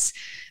 whether that's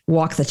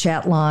walk the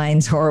chat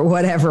lines or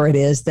whatever it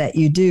is that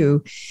you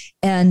do.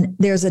 And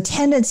there's a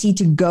tendency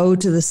to go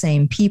to the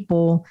same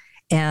people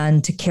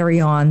and to carry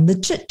on the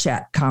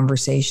chit-chat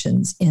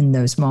conversations in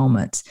those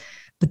moments.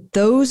 But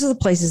those are the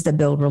places that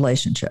build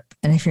relationship.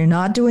 And if you're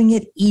not doing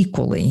it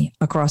equally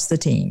across the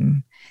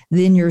team,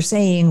 then you're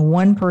saying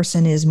one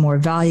person is more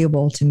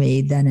valuable to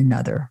me than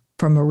another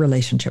from a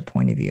relationship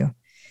point of view.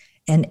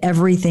 And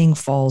everything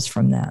falls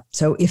from that.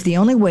 So if the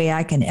only way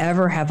I can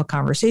ever have a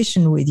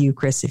conversation with you,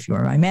 Chris, if you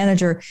are my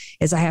manager,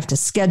 is I have to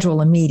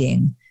schedule a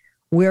meeting,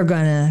 we're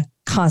going to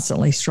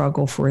constantly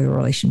struggle for the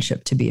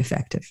relationship to be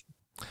effective.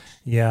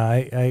 Yeah,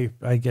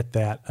 I get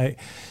that.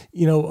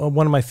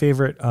 One of my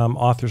favorite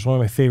authors, one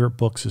of my favorite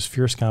books is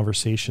Fierce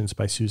Conversations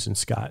by Susan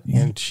Scott. Mm-hmm.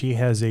 And she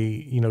has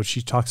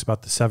she talks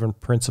about the 7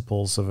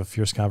 principles of a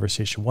fierce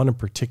conversation. One in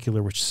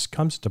particular, which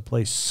comes into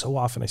play so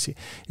often I see,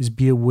 is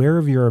be aware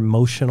of your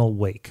emotional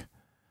wake.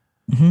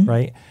 Mm-hmm.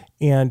 Right.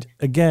 And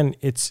again,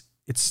 it's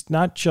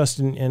not just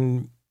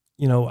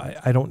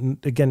I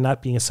don't, again,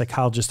 not being a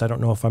psychologist, I don't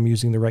know if I'm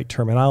using the right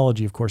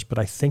terminology, of course, but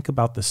I think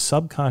about the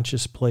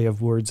subconscious play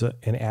of words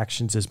and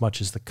actions as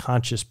much as the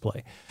conscious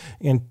play.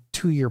 And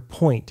to your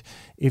point,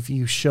 if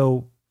you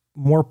show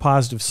more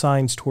positive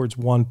signs towards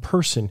one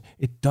person,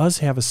 it does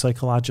have a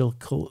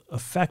psychological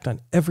effect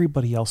on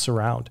everybody else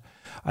around.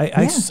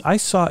 I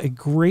saw a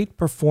great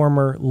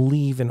performer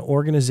leave an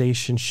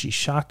organization. She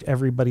shocked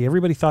everybody.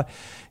 Everybody thought,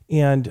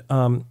 and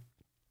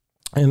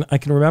I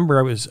can remember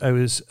I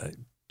was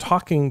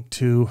talking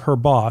to her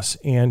boss,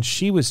 and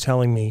she was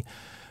telling me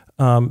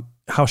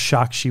how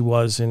shocked she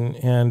was,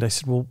 and I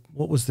said, "Well,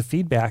 what was the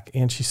feedback?"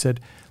 And she said,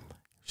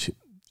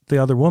 the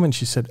other woman,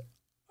 she said,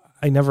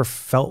 "I never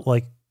felt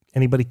like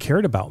anybody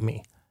cared about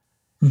me."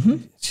 Mm-hmm.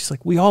 She's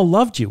like, "We all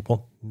loved you."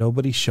 Well,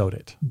 nobody showed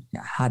it.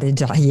 How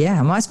did I? Yeah,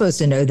 am I supposed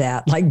to know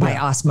that? Like by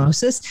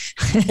osmosis?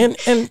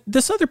 and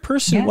this other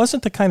person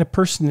wasn't the kind of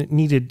person that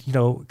needed,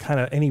 kind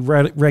of any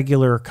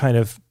regular kind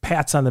of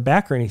pats on the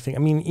back or anything. I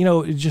mean,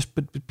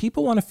 but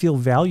people want to feel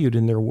valued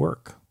in their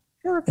work.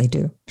 Sure they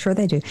do.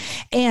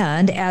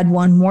 And add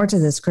one more to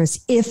this,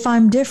 Chris. If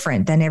I'm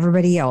different than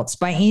everybody else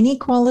by any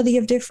quality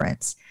of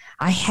difference,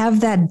 I have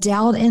that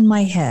doubt in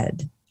my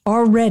head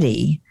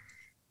already.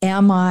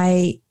 Am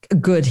I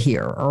good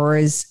here? Or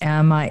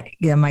am I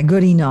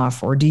good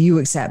enough? Or do you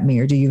accept me?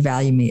 Or do you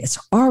value me? It's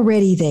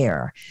already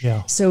there.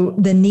 Yeah. So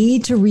the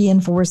need to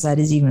reinforce that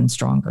is even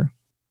stronger.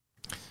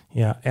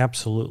 Yeah,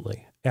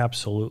 absolutely.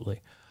 Absolutely.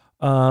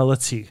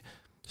 Let's see.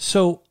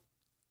 So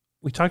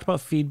we talked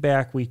about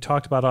feedback. We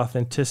talked about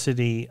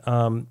authenticity.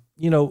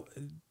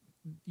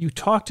 You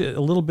talked a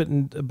little bit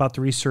about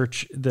the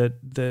research that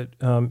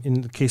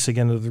in the case,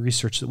 again, of the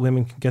research, that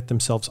women can get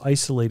themselves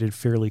isolated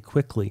fairly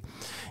quickly.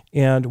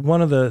 And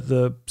one of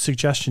the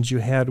suggestions you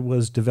had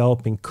was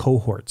developing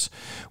cohorts.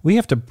 We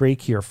have to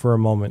break here for a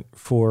moment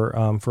for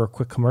a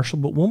quick commercial.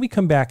 But when we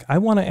come back, I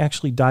want to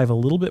actually dive a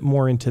little bit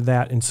more into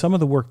that and some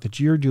of the work that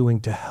you're doing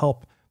to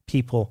help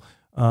people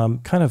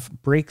kind of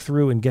break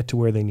through and get to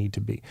where they need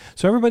to be.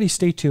 So everybody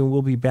stay tuned.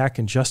 We'll be back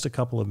in just a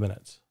couple of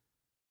minutes.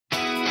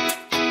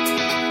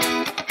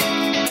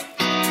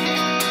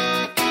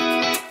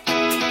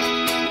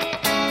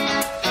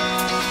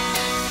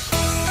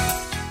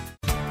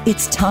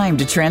 It's time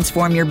to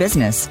transform your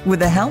business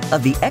with the help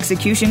of The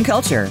Execution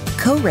Culture,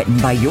 co-written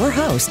by your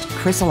host,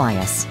 Chris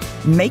Elias.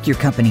 Make your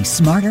company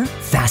smarter,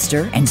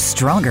 faster, and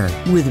stronger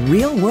with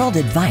real-world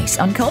advice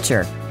on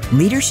culture,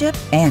 leadership,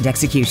 and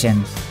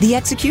execution. The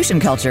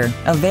Execution Culture,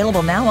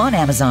 available now on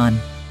Amazon.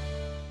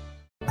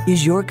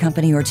 Is your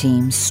company or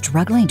team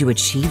struggling to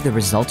achieve the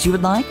results you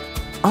would like?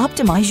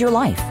 Optimize your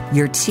life,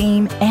 your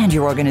team, and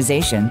your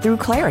organization through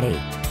clarity,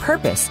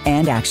 purpose,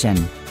 and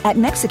action. At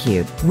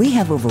Nexecute, we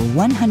have over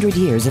 100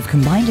 years of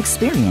combined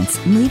experience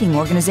leading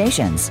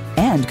organizations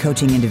and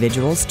coaching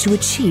individuals to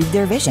achieve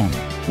their vision.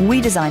 We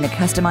design a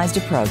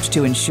customized approach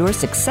to ensure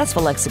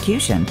successful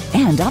execution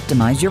and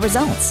optimize your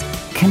results.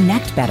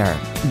 Connect better,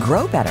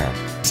 grow better.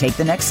 Take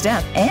the next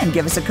step and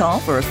give us a call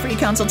for a free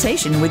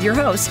consultation with your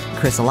host,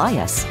 Chris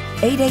Elias.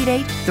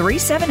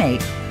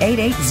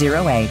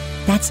 888-378-8808.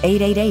 That's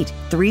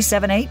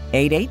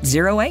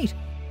 888-378-8808.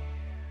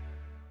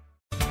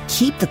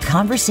 Keep the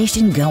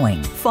conversation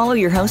going. Follow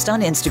your host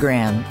on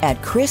Instagram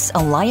at Chris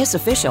Elias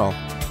Official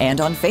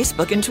and on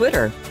Facebook and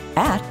Twitter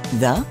at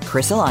The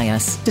Chris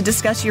Elias to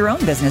discuss your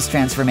own business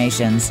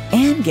transformations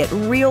and get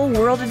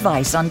real-world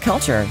advice on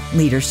culture,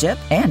 leadership,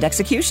 and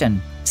execution.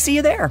 See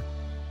you there.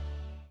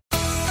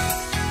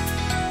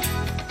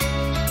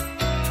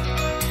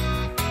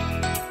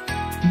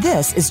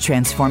 This is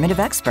Transformative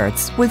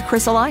Experts with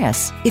Chris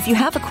Elias. If you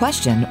have a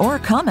question or a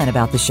comment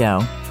about the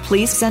show,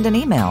 please send an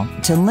email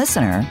to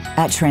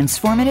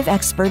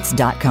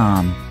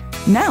listener@transformativeexperts.com.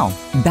 Now,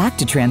 back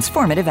to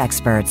Transformative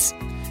Experts.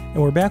 And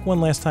we're back one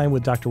last time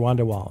with Dr.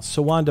 Wanda Wallace.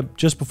 So Wanda,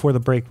 just before the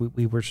break,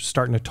 we were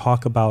starting to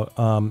talk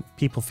about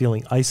people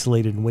feeling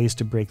isolated and ways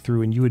to break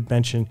through, and you had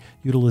mentioned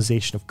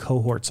utilization of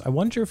cohorts. I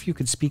wonder if you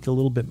could speak a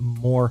little bit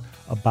more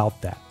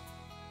about that.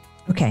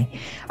 Okay.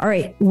 All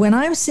right. When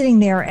I'm sitting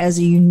there as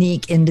a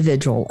unique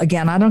individual,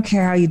 again, I don't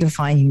care how you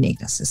define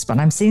uniqueness, but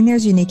I'm sitting there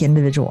as a unique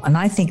individual, and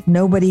I think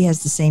nobody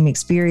has the same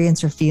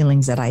experience or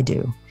feelings that I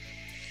do.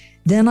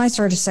 Then I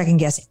start to second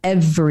guess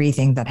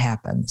everything that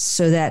happens,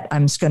 so that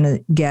I'm just going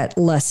to get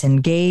less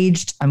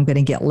engaged. I'm going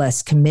to get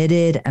less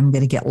committed. I'm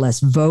going to get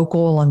less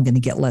vocal. I'm going to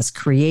get less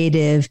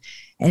creative.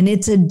 And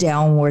it's a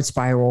downward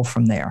spiral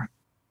from there.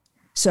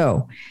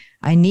 So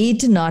I need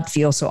to not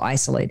feel so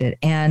isolated.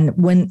 And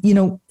when,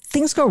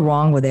 things go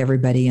wrong with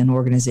everybody in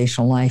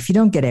organizational life, you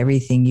don't get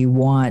everything you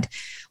want.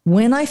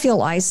 When I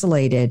feel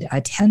isolated, I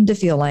tend to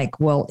feel like,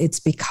 well, it's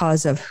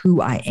because of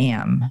who I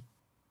am,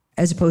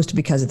 as opposed to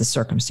because of the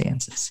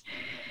circumstances.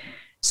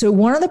 So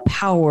one of the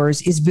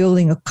powers is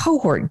building a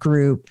cohort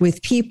group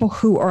with people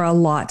who are a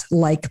lot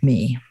like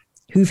me,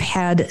 who've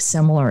had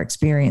similar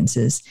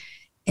experiences.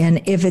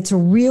 And if it's a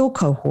real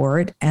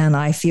cohort and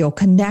I feel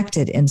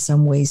connected in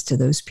some ways to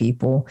those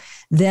people,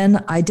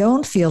 then I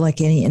don't feel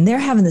like and they're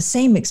having the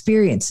same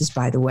experiences,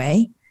 by the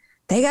way.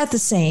 They got the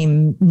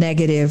same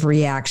negative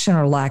reaction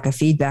or lack of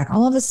feedback.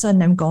 All of a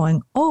sudden I'm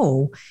going,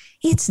 oh,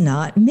 it's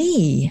not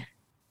me.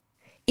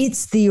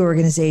 It's the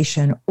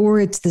organization, or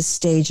it's the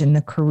stage in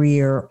the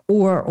career,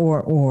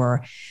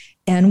 or.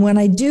 And when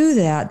I do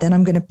that, then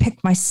I'm going to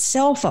pick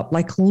myself up,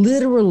 like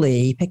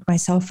literally pick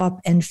myself up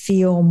and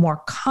feel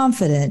more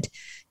confident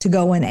to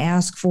go and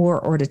ask for,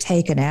 or to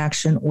take an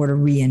action, or to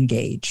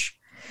re-engage.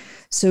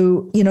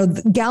 So,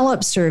 the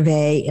Gallup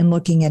survey, in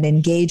looking at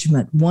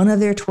engagement, one of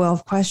their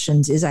 12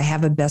 questions is, I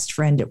have a best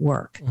friend at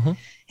work. Mm-hmm.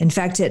 In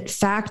fact, it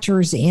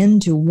factors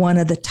into one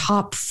of the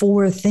top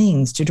 4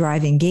 things to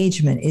drive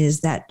engagement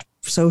is that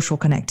social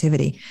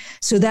connectivity.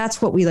 So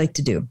that's what we like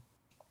to do.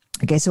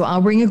 Okay, so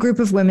I'll bring a group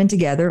of women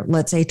together,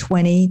 let's say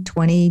 20,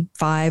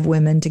 25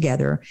 women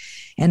together,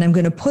 and I'm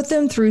going to put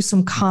them through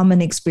some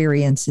common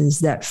experiences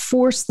that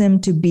force them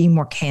to be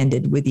more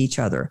candid with each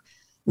other,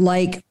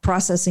 like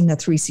processing a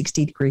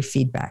 360-degree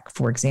feedback,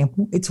 for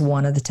example. It's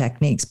one of the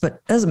techniques, but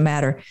it doesn't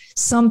matter.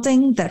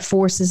 Something that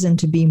forces them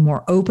to be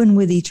more open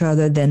with each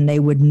other than they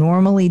would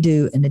normally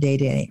do in a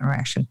day-to-day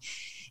interaction.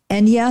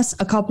 And yes,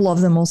 a couple of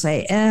them will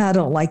say, I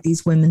don't like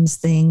these women's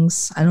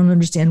things. I don't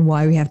understand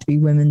why we have to be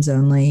women's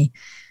only.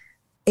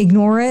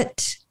 Ignore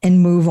it and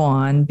move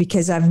on,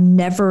 because I've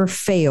never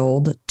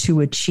failed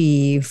to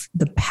achieve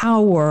the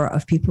power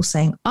of people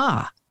saying,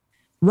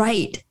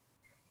 right.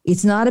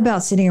 It's not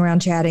about sitting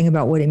around chatting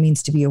about what it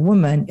means to be a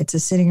woman. It's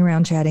sitting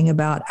around chatting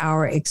about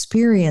our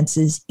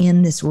experiences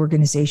in this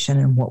organization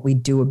and what we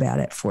do about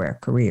it for our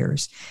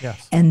careers.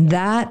 Yes. And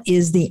that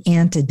is the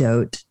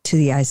antidote to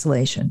the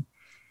isolation.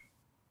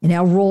 And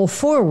now roll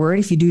forward,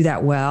 if you do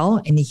that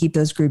well and you keep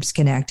those groups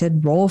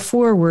connected, roll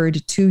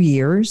forward 2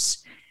 years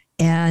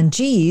and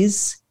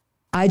geez,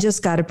 I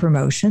just got a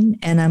promotion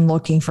and I'm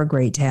looking for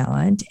great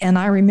talent. And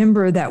I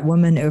remember that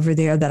woman over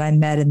there that I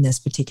met in this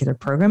particular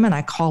program, and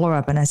I call her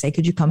up and I say,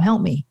 could you come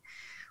help me?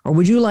 Or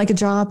would you like a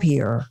job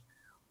here?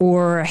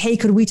 Or, hey,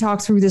 could we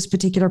talk through this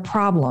particular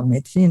problem?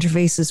 It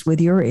interfaces with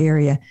your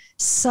area.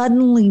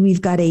 Suddenly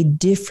we've got a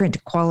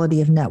different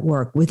quality of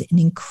network with an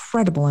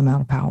incredible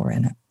amount of power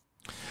in it.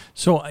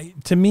 So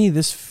to me,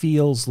 this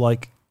feels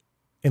like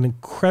an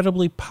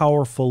incredibly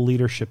powerful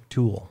leadership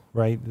tool,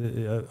 right?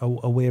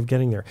 A way of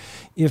getting there.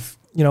 If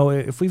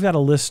we've got a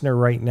listener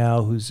right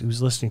now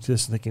who's listening to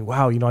this and thinking,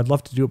 wow, I'd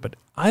love to do it, but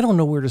I don't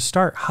know where to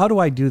start. How do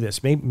I do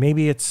this?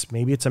 Maybe it's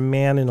a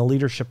man in a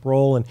leadership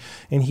role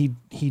and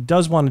he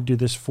does want to do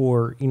this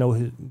for,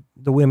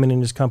 the women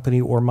in his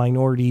company or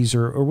minorities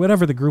or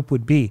whatever the group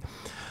would be.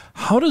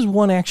 How does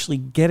one actually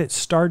get it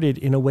started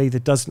in a way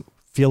that doesn't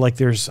feel like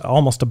there's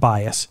almost a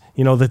bias,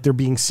 that they're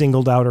being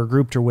singled out or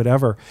grouped or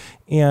whatever?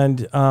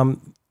 And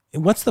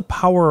what's the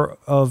power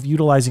of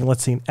utilizing,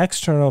 let's say, an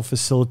external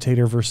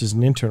facilitator versus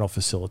an internal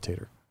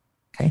facilitator?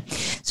 Okay.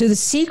 So the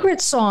secret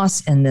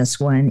sauce in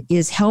this one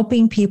is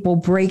helping people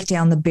break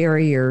down the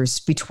barriers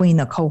between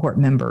the cohort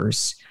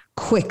members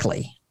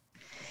quickly.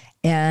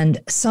 And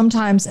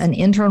sometimes an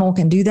internal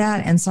can do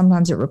that, and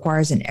sometimes it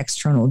requires an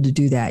external to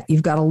do that.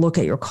 You've got to look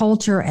at your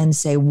culture and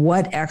say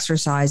what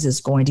exercise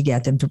is going to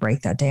get them to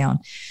break that down.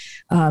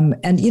 We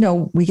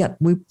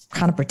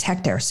kind of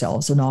protect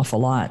ourselves an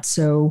awful lot.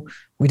 So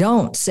we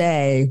don't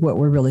say what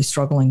we're really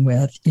struggling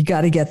with. You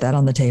got to get that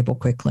on the table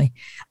quickly.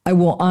 I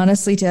will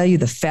honestly tell you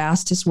the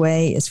fastest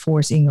way is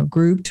forcing a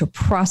group to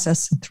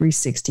process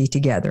 360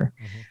 together.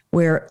 Mm-hmm.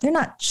 Where they're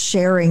not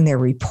sharing their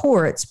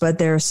reports, but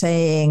they're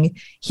saying,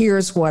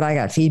 here's what I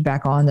got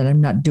feedback on that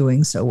I'm not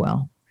doing so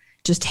well.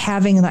 Just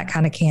having that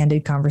kind of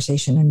candid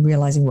conversation and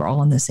realizing we're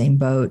all in the same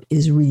boat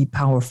is really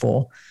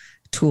powerful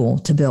tool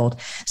to build.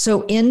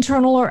 So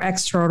internal or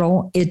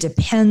external, it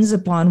depends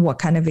upon what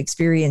kind of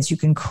experience you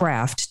can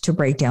craft to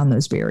break down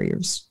those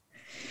barriers.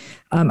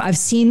 I've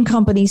seen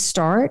companies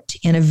start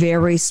in a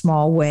very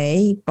small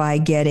way by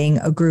getting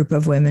a group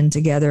of women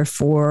together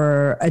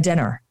for a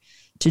dinner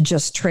to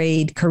just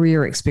trade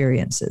career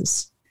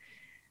experiences.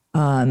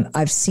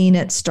 I've seen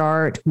it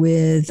start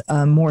with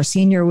more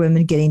senior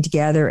women getting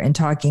together and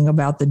talking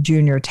about the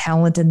junior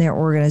talent in their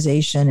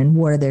organization and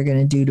what are they going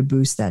to do to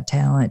boost that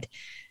talent.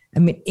 I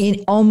mean,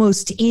 in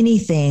almost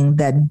anything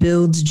that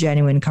builds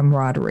genuine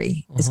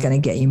camaraderie is going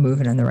to get you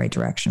moving in the right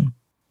direction.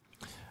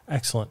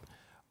 Excellent.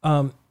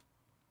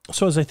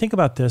 So as I think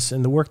about this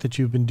and the work that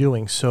you've been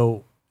doing,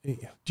 so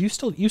you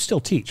still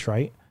teach,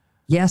 right?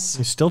 Yes.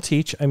 You still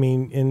teach. I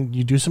mean, and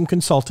you do some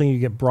consulting, you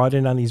get brought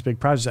in on these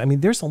big projects. I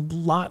mean, there's a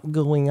lot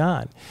going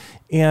on.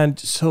 And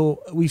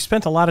so we've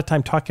spent a lot of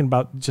time talking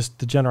about just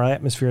the general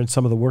atmosphere and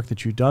some of the work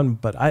that you've done,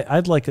 but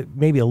I'd like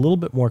maybe a little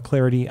bit more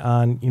clarity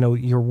on,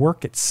 your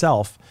work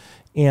itself.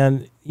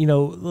 And,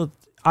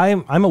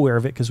 I'm aware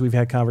of it because we've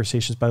had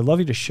conversations, but I'd love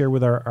you to share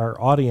with our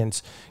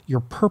audience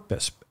your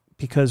purpose,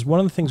 because one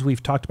of the things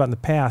we've talked about in the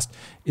past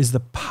is the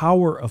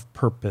power of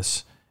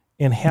purpose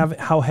and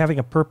how having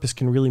a purpose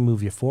can really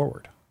move you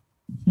forward.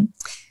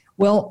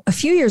 Well, a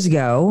few years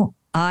ago,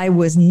 I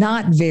was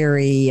not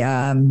very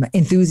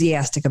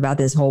enthusiastic about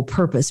this whole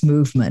purpose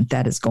movement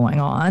that is going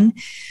on,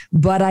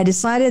 but I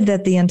decided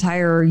that the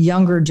entire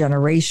younger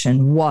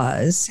generation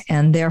was,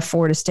 and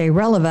therefore to stay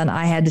relevant,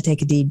 I had to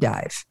take a deep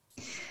dive.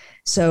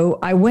 So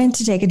I went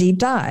to take a deep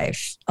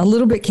dive, a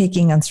little bit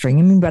kicking and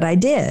screaming, but I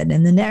did.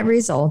 And the net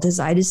result is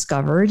I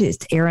discovered,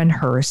 it's Aaron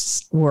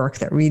Hurst's work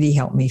that really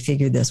helped me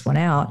figure this one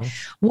out,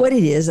 what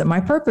it is that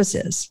my purpose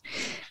is.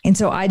 And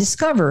so I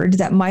discovered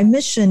that my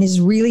mission is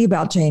really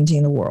about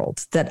changing the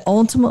world, that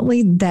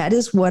ultimately that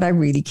is what I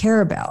really care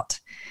about.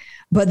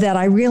 But that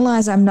I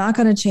realize I'm not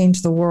going to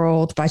change the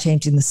world by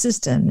changing the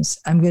systems.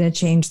 I'm going to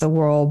change the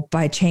world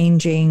by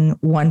changing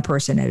one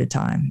person at a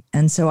time.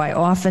 And so I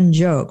often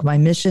joke, my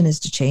mission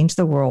is to change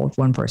the world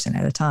one person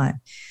at a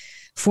time.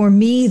 For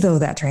me, though,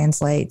 that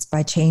translates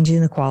by changing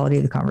the quality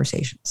of the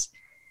conversations.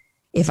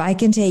 If I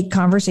can take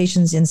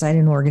conversations inside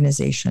an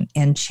organization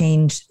and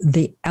change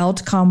the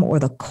outcome or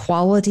the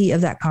quality of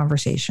that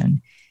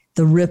conversation,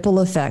 the ripple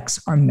effects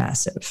are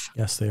massive.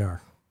 Yes, they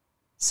are.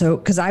 So,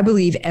 because I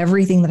believe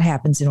everything that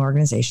happens in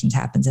organizations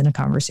happens in a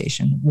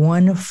conversation,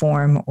 one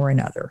form or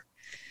another.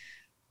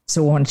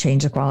 So we want to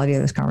change the quality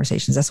of those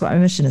conversations. That's what my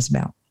mission is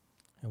about.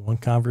 And one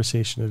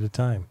conversation at a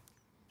time.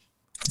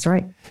 That's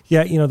right.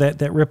 Yeah,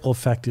 that ripple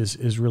effect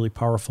is really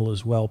powerful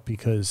as well,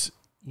 because,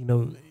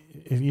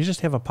 if you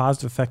just have a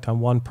positive effect on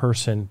one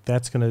person,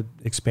 that's going to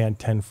expand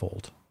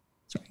tenfold.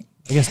 That's right.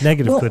 I guess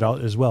negative could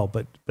as well,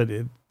 but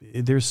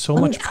there's so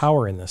much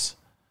power in this.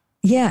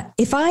 Yeah.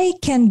 If I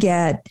can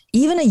get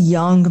even a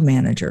young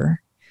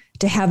manager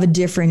to have a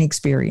different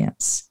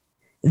experience,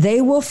 they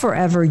will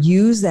forever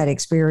use that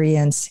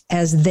experience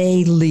as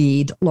they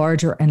lead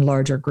larger and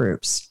larger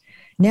groups.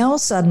 Now,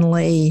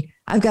 suddenly,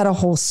 I've got a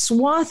whole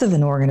swath of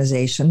an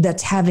organization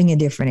that's having a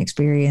different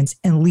experience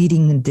and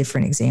leading in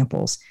different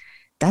examples.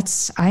 I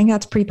think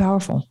that's pretty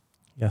powerful.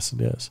 Yes,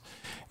 it is.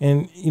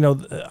 And,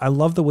 I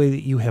love the way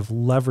that you have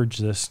leveraged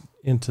this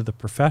into the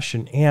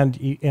profession.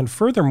 And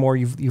furthermore,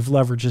 you've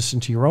leveraged this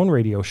into your own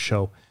radio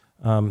show,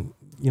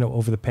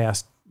 over the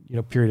past,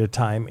 period of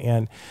time.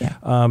 And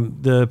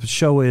the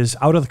show is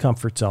Out of the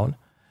Comfort Zone.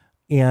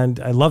 And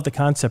I love the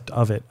concept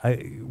of it.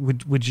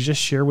 Would you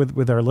just share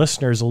with our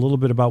listeners a little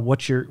bit about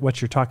what you're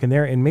talking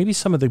there, and maybe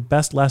some of the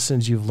best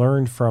lessons you've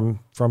learned from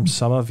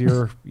some of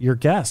your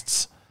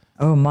guests?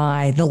 Oh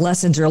my, the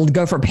lessons will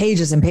go for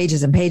pages and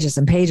pages and pages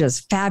and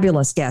pages.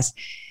 Fabulous guests.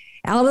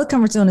 Out of the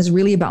Comfort Zone is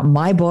really about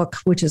my book,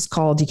 which is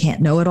called You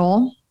Can't Know It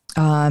All.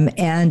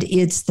 And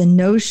it's the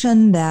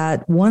notion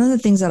that one of the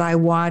things that I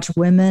watch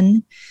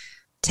women,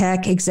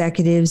 tech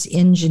executives,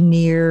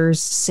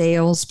 engineers,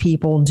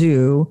 salespeople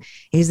do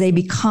is they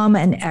become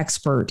an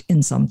expert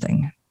in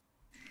something.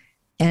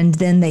 And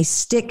then they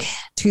stick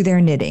to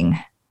their knitting.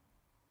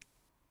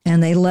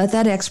 And they let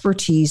that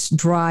expertise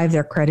drive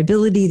their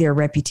credibility, their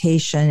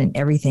reputation, and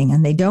everything.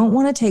 And they don't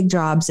want to take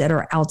jobs that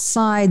are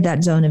outside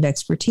that zone of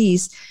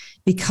expertise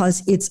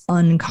because it's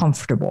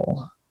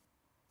uncomfortable.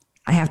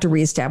 I have to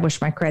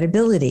reestablish my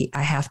credibility.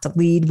 I have to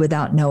lead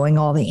without knowing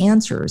all the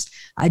answers.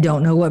 I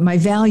don't know what my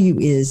value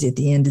is at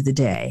the end of the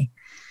day.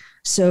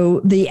 So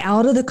the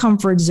out of the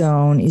comfort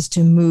zone is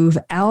to move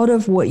out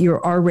of what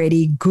you're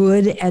already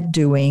good at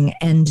doing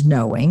and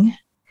knowing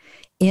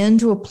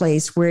into a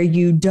place where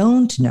you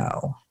don't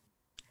know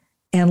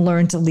and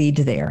learn to lead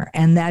there.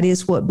 And that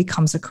is what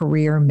becomes a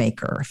career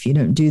maker. If you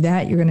don't do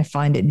that, you're going to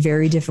find it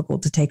very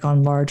difficult to take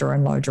on larger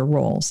and larger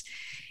roles.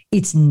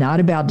 It's not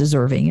about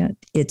deserving it.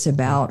 It's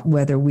about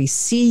whether we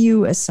see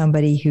you as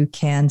somebody who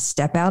can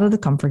step out of the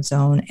comfort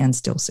zone and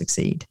still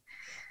succeed.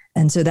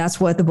 And so that's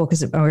what the book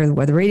is, or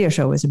what the radio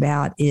show is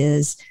about,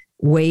 is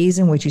ways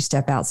in which you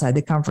step outside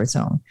the comfort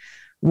zone.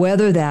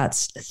 whether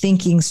that's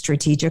thinking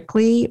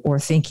strategically or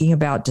thinking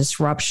about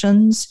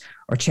disruptions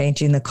or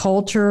changing the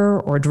culture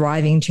or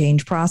driving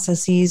change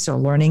processes or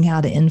learning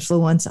how to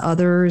influence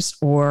others,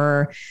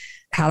 or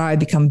how do I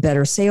become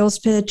better sales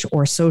pitch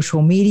or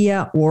social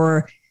media,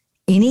 or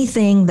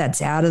anything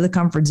that's out of the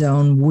comfort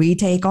zone we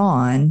take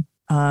on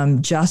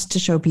just to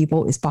show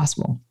people it's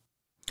possible.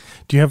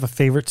 Do you have a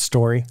favorite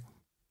story?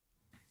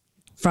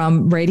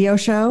 From radio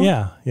show?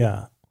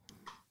 Yeah.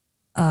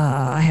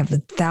 I have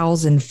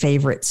 1,000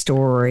 favorite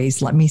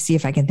stories. Let me see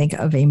if I can think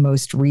of a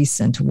most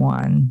recent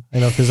one. I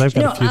know, because I've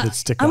got a few that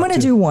stick out. I'm going to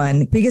do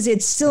one because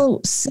it's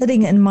still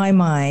sitting in my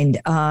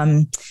mind.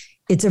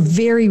 It's a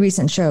very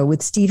recent show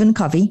with Stephen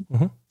Covey,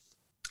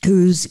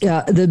 who's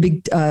the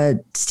big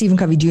Stephen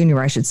Covey Jr.,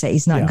 I should say.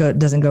 He's not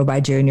doesn't go by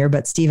Junior,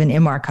 but Stephen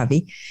M.R.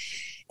 Covey.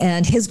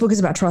 And his book is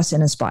about trust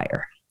and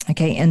inspire.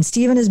 Okay. And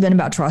Stephen has been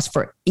about trust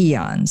for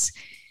eons.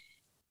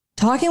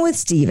 Talking with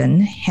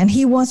Stephen, and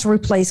he wants to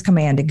replace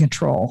command and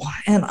control.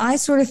 And I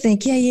sort of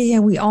think, yeah,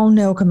 we all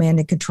know command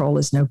and control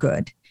is no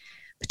good.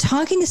 But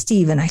talking to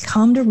Stephen, I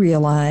come to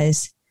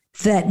realize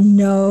that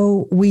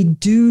no, we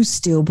do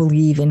still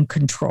believe in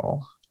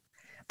control.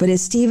 But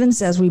as Stephen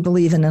says, we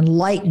believe in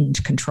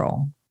enlightened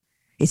control.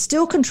 It's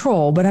still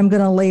control, but I'm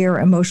going to layer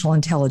emotional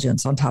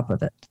intelligence on top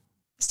of it.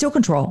 Still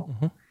control.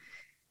 Mm-hmm.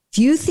 If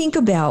you think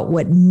about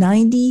what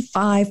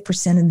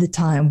 95% of the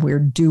time we're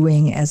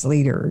doing as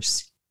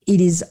leaders, it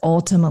is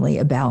ultimately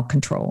about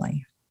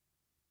controlling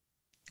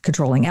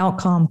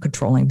outcome,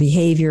 controlling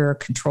behavior,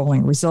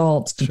 controlling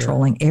results,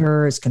 controlling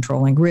errors,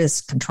 controlling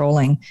risk,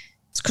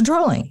 it's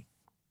controlling.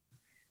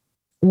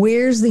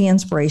 Where's the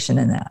inspiration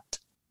in that?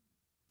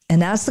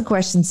 And that's the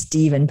question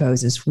Stephen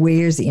poses.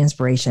 Where's the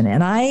inspiration?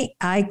 And I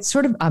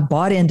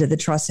bought into the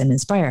trust and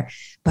inspire,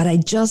 but I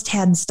just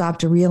hadn't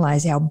stopped to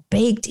realize how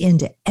baked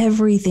into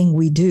everything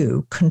we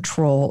do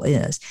control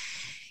is.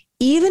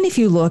 Even if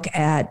you look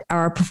at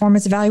our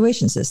performance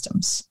evaluation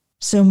systems.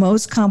 So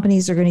most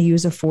companies are going to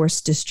use a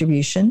forced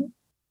distribution.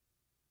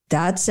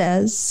 That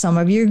says some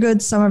of you are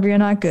good, some of you are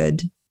not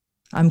good.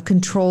 I'm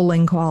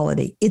controlling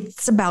quality.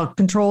 It's about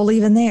control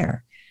even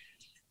there.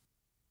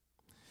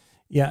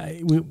 Yeah,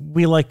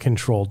 we like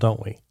control,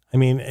 don't we? I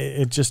mean,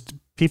 it just,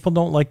 people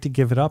don't like to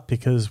give it up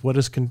because what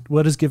does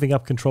giving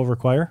up control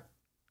require?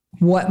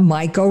 What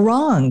might go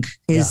wrong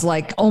is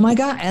like, oh my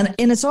God. And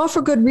it's all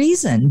for good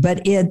reason,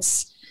 but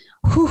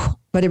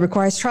but it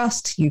requires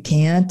trust. You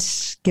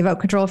can't give up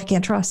control if you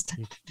can't trust.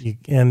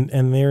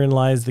 And therein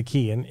lies the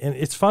key. And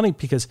it's funny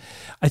because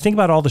I think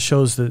about all the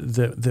shows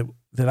that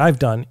I've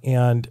done,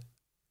 and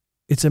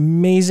it's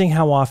amazing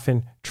how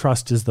often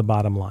trust is the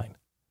bottom line,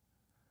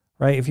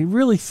 right? If you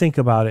really think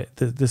about it,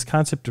 this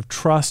concept of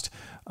trust,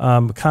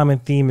 common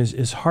theme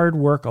is hard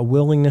work, a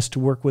willingness to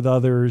work with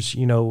others,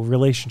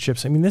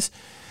 relationships. I mean, this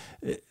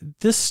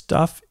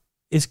stuff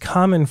is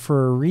common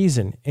for a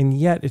reason. And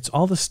yet it's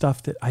all the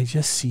stuff that I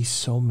just see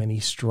so many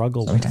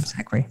struggle with. Sometimes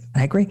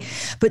I agree.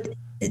 But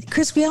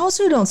Chris, we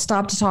also don't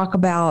stop to talk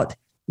about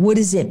what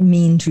does it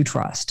mean to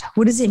trust?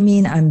 What does it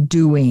mean I'm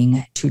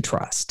doing to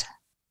trust?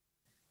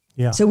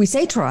 Yeah. So we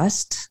say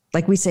trust,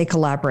 like we say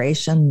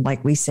collaboration,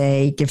 like we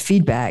say give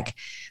feedback,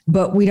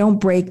 but we don't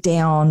break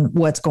down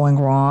what's going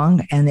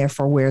wrong. And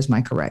therefore, where's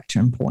my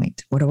correction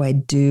point? What do I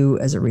do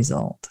as a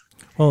result?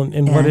 Well,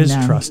 and what is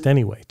trust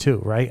anyway, too,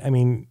 right? I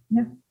mean,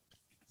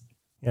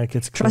 yeah, it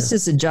gets clear. Trust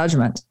is a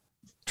judgment.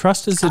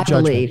 Trust is a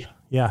judgment. Believe.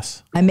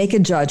 Yes. I make a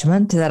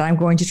judgment that I'm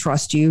going to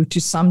trust you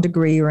to some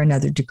degree or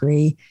another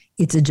degree.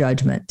 It's a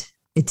judgment.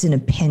 It's an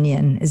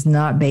opinion. It's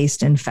not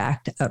based in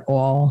fact at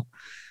all.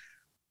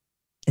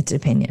 It's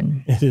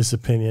opinion. It is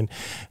opinion.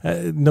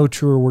 No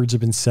truer words have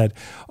been said.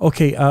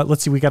 Okay,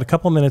 let's see. We got a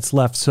couple minutes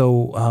left.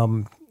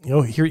 So,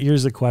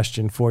 here's a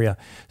question for you.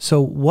 So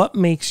what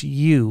makes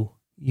you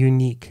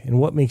unique and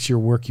what makes your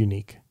work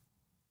unique?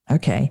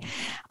 Okay.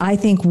 I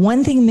think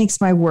one thing makes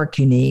my work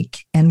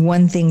unique and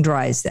one thing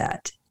drives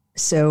that.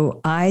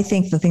 So I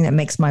think the thing that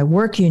makes my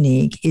work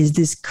unique is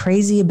this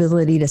crazy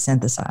ability to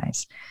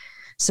synthesize.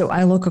 So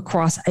I look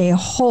across a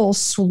whole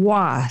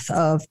swath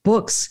of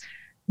books,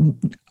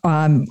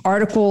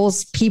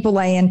 articles, people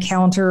I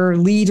encounter,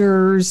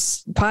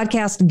 leaders,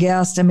 podcast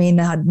guests,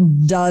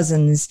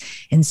 dozens,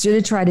 and sort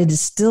of try to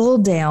distill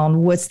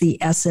down what's the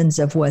essence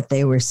of what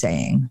they were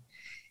saying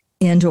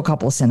into a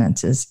couple of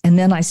sentences. And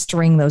then I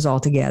string those all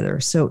together.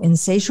 So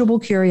insatiable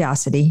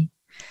curiosity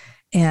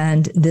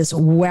and this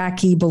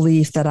wacky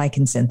belief that I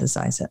can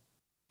synthesize it.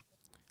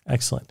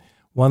 Excellent.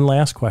 One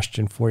last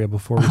question for you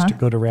before we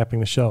go to wrapping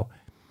the show.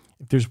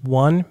 If there's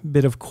one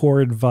bit of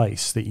core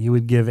advice that you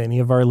would give any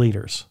of our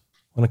leaders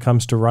when it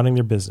comes to running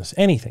their business,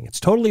 anything, it's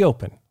totally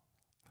open.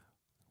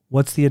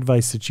 What's the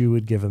advice that you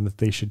would give them that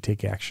they should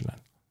take action on?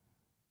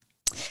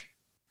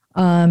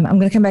 I'm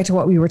going to come back to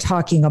what we were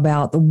talking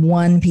about, the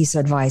one piece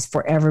of advice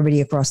for everybody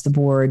across the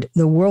board.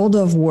 The world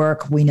of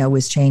work we know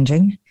is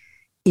changing.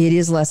 It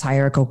is less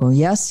hierarchical.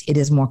 Yes. It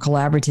is more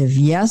collaborative.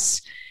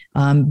 Yes.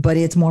 But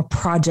it's more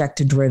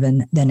project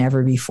driven than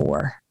ever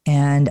before.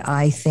 And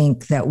I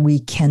think that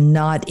we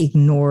cannot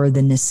ignore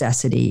the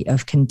necessity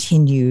of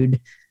continued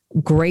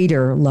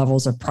greater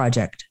levels of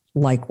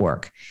project-like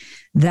work.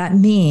 That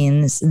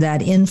means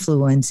that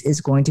influence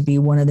is going to be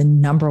one of the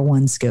number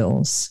one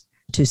skills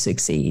to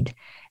succeed.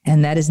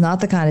 And that is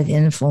not the kind of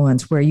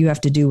influence where you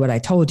have to do what I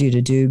told you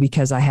to do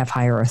because I have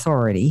higher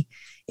authority.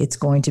 It's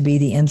going to be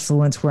the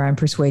influence where I'm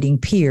persuading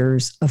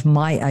peers of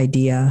my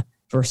idea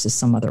versus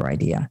some other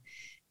idea.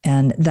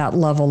 And that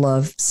level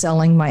of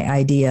selling my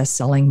idea,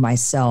 selling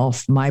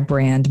myself, my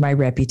brand, my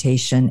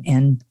reputation,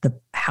 and the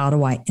how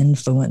do I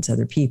influence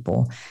other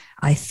people,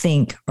 I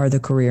think are the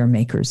career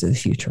makers of the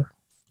future.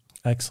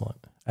 Excellent.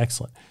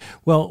 Excellent.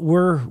 Well,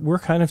 we're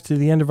kind of to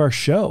the end of our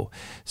show.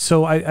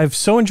 So I've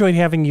so enjoyed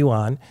having you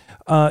on.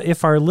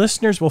 If our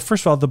listeners, well,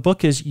 first of all, the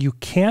book is You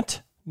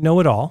Can't Know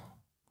It All.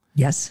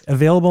 Yes.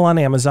 Available on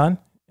Amazon.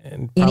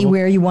 And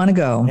anywhere you want to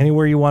go.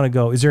 Anywhere you want to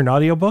go. Is there an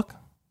audiobook?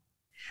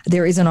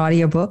 There is an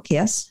audiobook,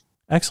 yes.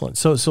 Excellent.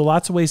 So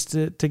lots of ways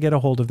to get a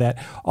hold of that.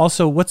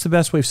 Also, what's the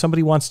best way if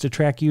somebody wants to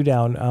track you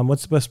down?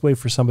 What's the best way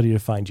for somebody to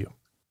find you?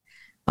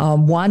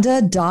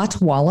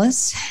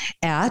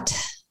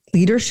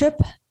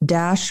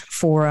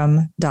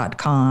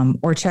 Wanda.Wallace@leadership-forum.com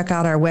or check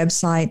out our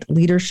website,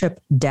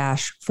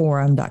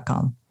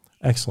 leadership-forum.com.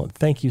 Excellent.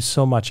 Thank you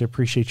so much. I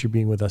appreciate you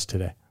being with us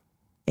today.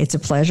 It's a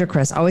pleasure,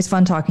 Chris. Always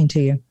fun talking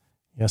to you.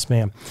 Yes,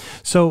 ma'am.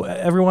 So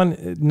everyone,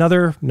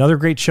 another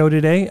great show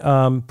today.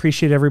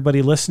 Appreciate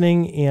everybody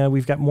listening, and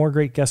we've got more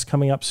great guests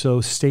coming up. So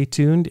stay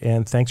tuned,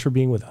 and thanks for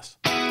being with us.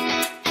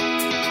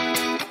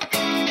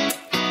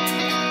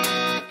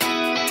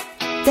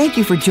 Thank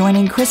you for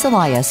joining Chris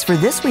Elias for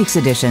this week's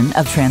edition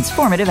of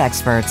Transformative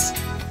Experts.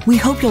 We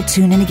hope you'll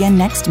tune in again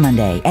next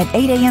Monday at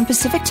 8 a.m.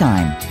 Pacific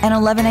Time and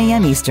 11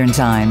 a.m. Eastern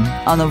Time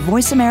on the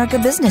Voice America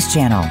Business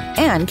Channel.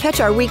 And catch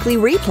our weekly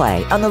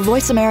replay on the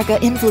Voice America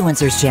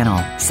Influencers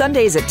Channel,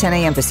 Sundays at 10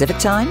 a.m. Pacific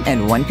Time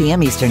and 1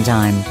 p.m. Eastern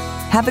Time.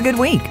 Have a good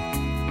week.